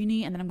to go to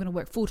uni and then I'm going to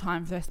work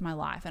full-time for the rest of my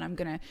life, and I'm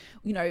going to,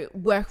 you know,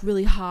 work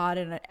really hard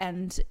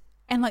and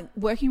like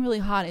working really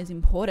hard is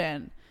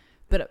important,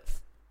 but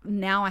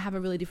now I have a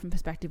really different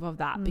perspective of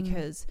that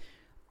because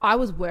I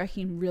was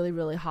working really,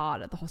 really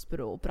hard at the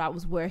hospital, but I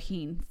was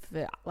working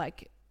for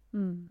like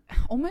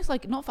almost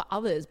like not for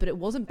others, but it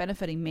wasn't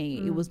benefiting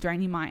me. It was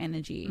draining my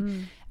energy.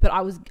 But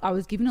I was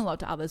giving a lot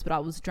to others, but I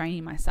was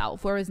draining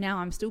myself. Whereas now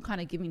I'm still kind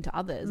of giving to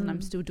others and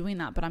I'm still doing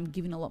that, but I'm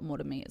giving a lot more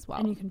to me as well.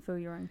 And you can fill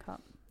your own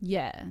cup.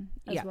 Well.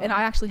 And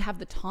I actually have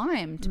the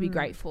time to be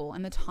grateful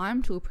and the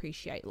time to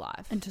appreciate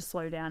life and to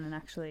slow down and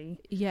actually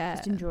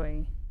just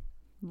enjoy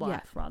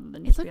life rather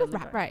than it's like a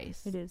rat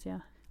race. It is,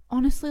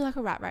 honestly, like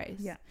a rat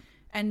race.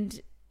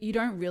 And you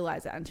don't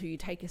realize it until you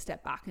take a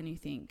step back and you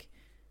think,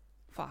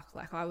 fuck,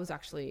 like I was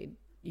actually,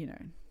 you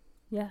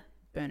know,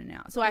 burning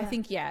out. So I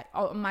think,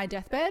 on my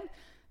deathbed,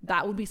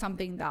 that would be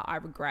something that I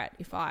regret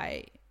if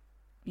I,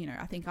 you know,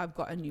 I think I've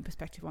got a new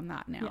perspective on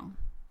that now.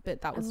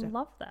 But that was... I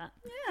love that.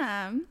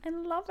 Yeah. I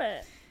love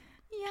it.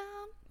 Yeah.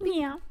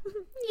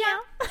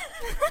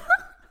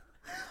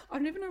 I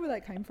don't even know where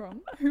that came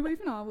from. Who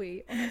even are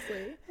we,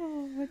 honestly?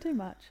 Oh, we're too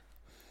much.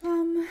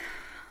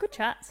 Good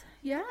chats.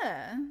 Yeah.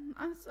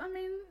 I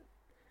mean,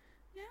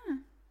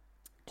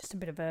 just a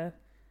bit of a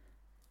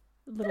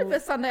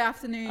Sunday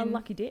afternoon. A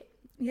lucky dip.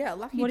 Yeah,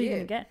 lucky What dip. are you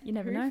going to get? You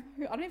never know.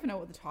 I don't even know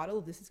what the title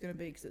of this is going to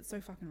be because it's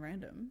so fucking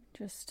random.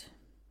 Just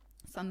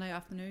Sunday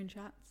afternoon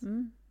chats.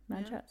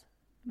 Mad chats.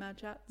 Mad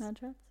chats. Mad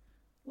chats.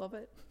 Love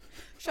it.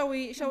 Shall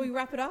we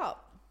wrap it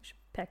up?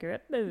 Pack her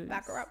up, boys.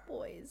 Pack her up,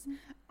 boys.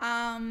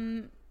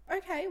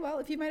 Okay, well,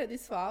 if you made it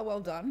this far, well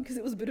done, because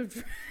it was a bit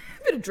of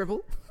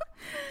dribble.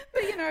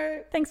 But, you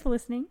know... Thanks for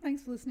listening.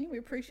 We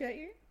appreciate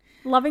you.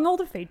 Loving all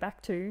the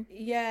feedback too.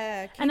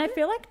 Yeah. And I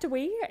feel like, do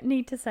we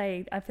need to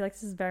say, I feel like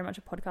this is very much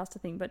a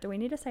podcaster thing, but do we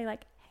need to say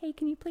like, hey,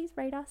 can you please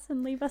rate us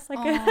and leave us like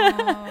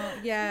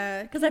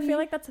yeah. Because I feel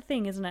like that's a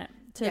thing, isn't it?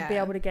 To be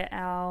able to get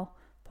our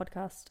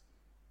podcast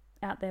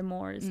out there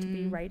more is to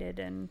be rated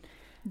and...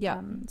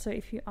 so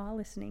if you are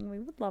listening, we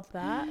would love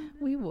that.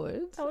 We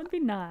would. That would be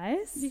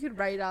nice. You could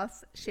rate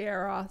us,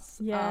 share us,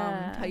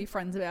 tell your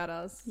friends about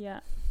us. Yeah.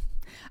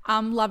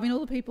 Loving all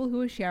the people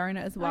who are sharing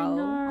it as well. I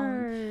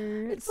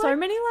know. It's so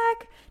many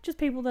like just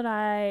people that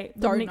I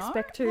don't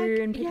expect to, like,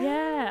 and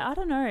I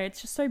don't know.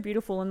 It's just so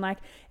beautiful, and like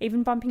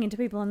even bumping into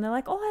people, and they're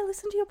like, "Oh, I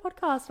listened to your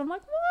podcast." I'm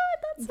like,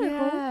 "What? That's so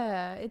cool."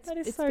 Yeah,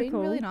 it's so been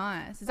really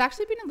nice. It's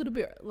actually been a little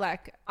bit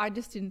like I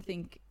just didn't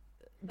think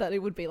that it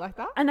would be like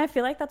that. And I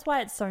feel like that's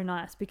why it's so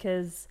nice,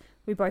 because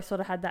we both sort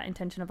of had that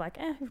intention of like,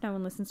 if no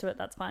one listens to it,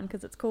 that's fine,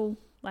 because it's cool.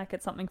 Like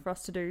it's something for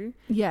us to do.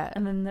 Yeah.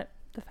 And then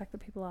the fact that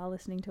people are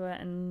listening to it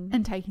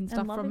and taking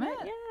stuff from it.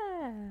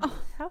 Yeah. Oh,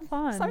 how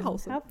fun. So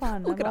wholesome. How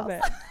fun. Look I love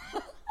at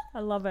it. I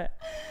love it.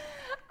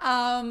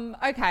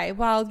 Okay.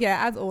 Well,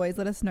 as always,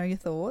 let us know your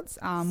thoughts.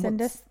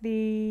 Send us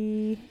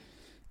the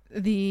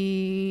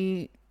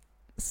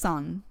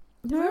sun.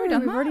 No,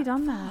 we've already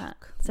done that.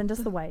 Send us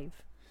the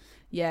wave.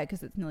 Yeah,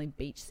 because it's nearly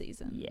beach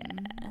season. Yeah.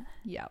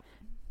 Yeah.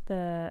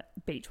 The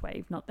beach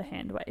wave, not the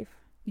hand wave.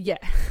 Yeah.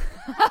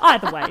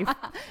 Either way.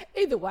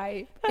 Either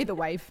way. Either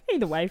wave.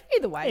 Either way.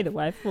 Either way. Either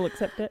way. We'll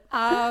accept it.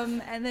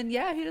 And then,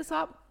 yeah, hit us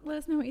up. Let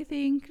us know what you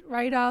think.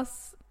 Rate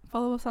us.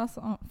 Follow us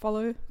on...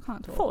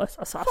 Can't talk. Follow us.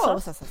 Follow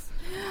us.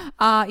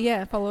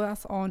 Yeah, follow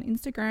us on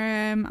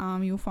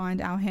Instagram. You'll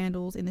find our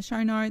handles in the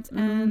show notes.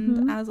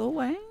 And as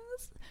always...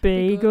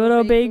 Be good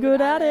or be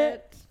good at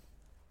it.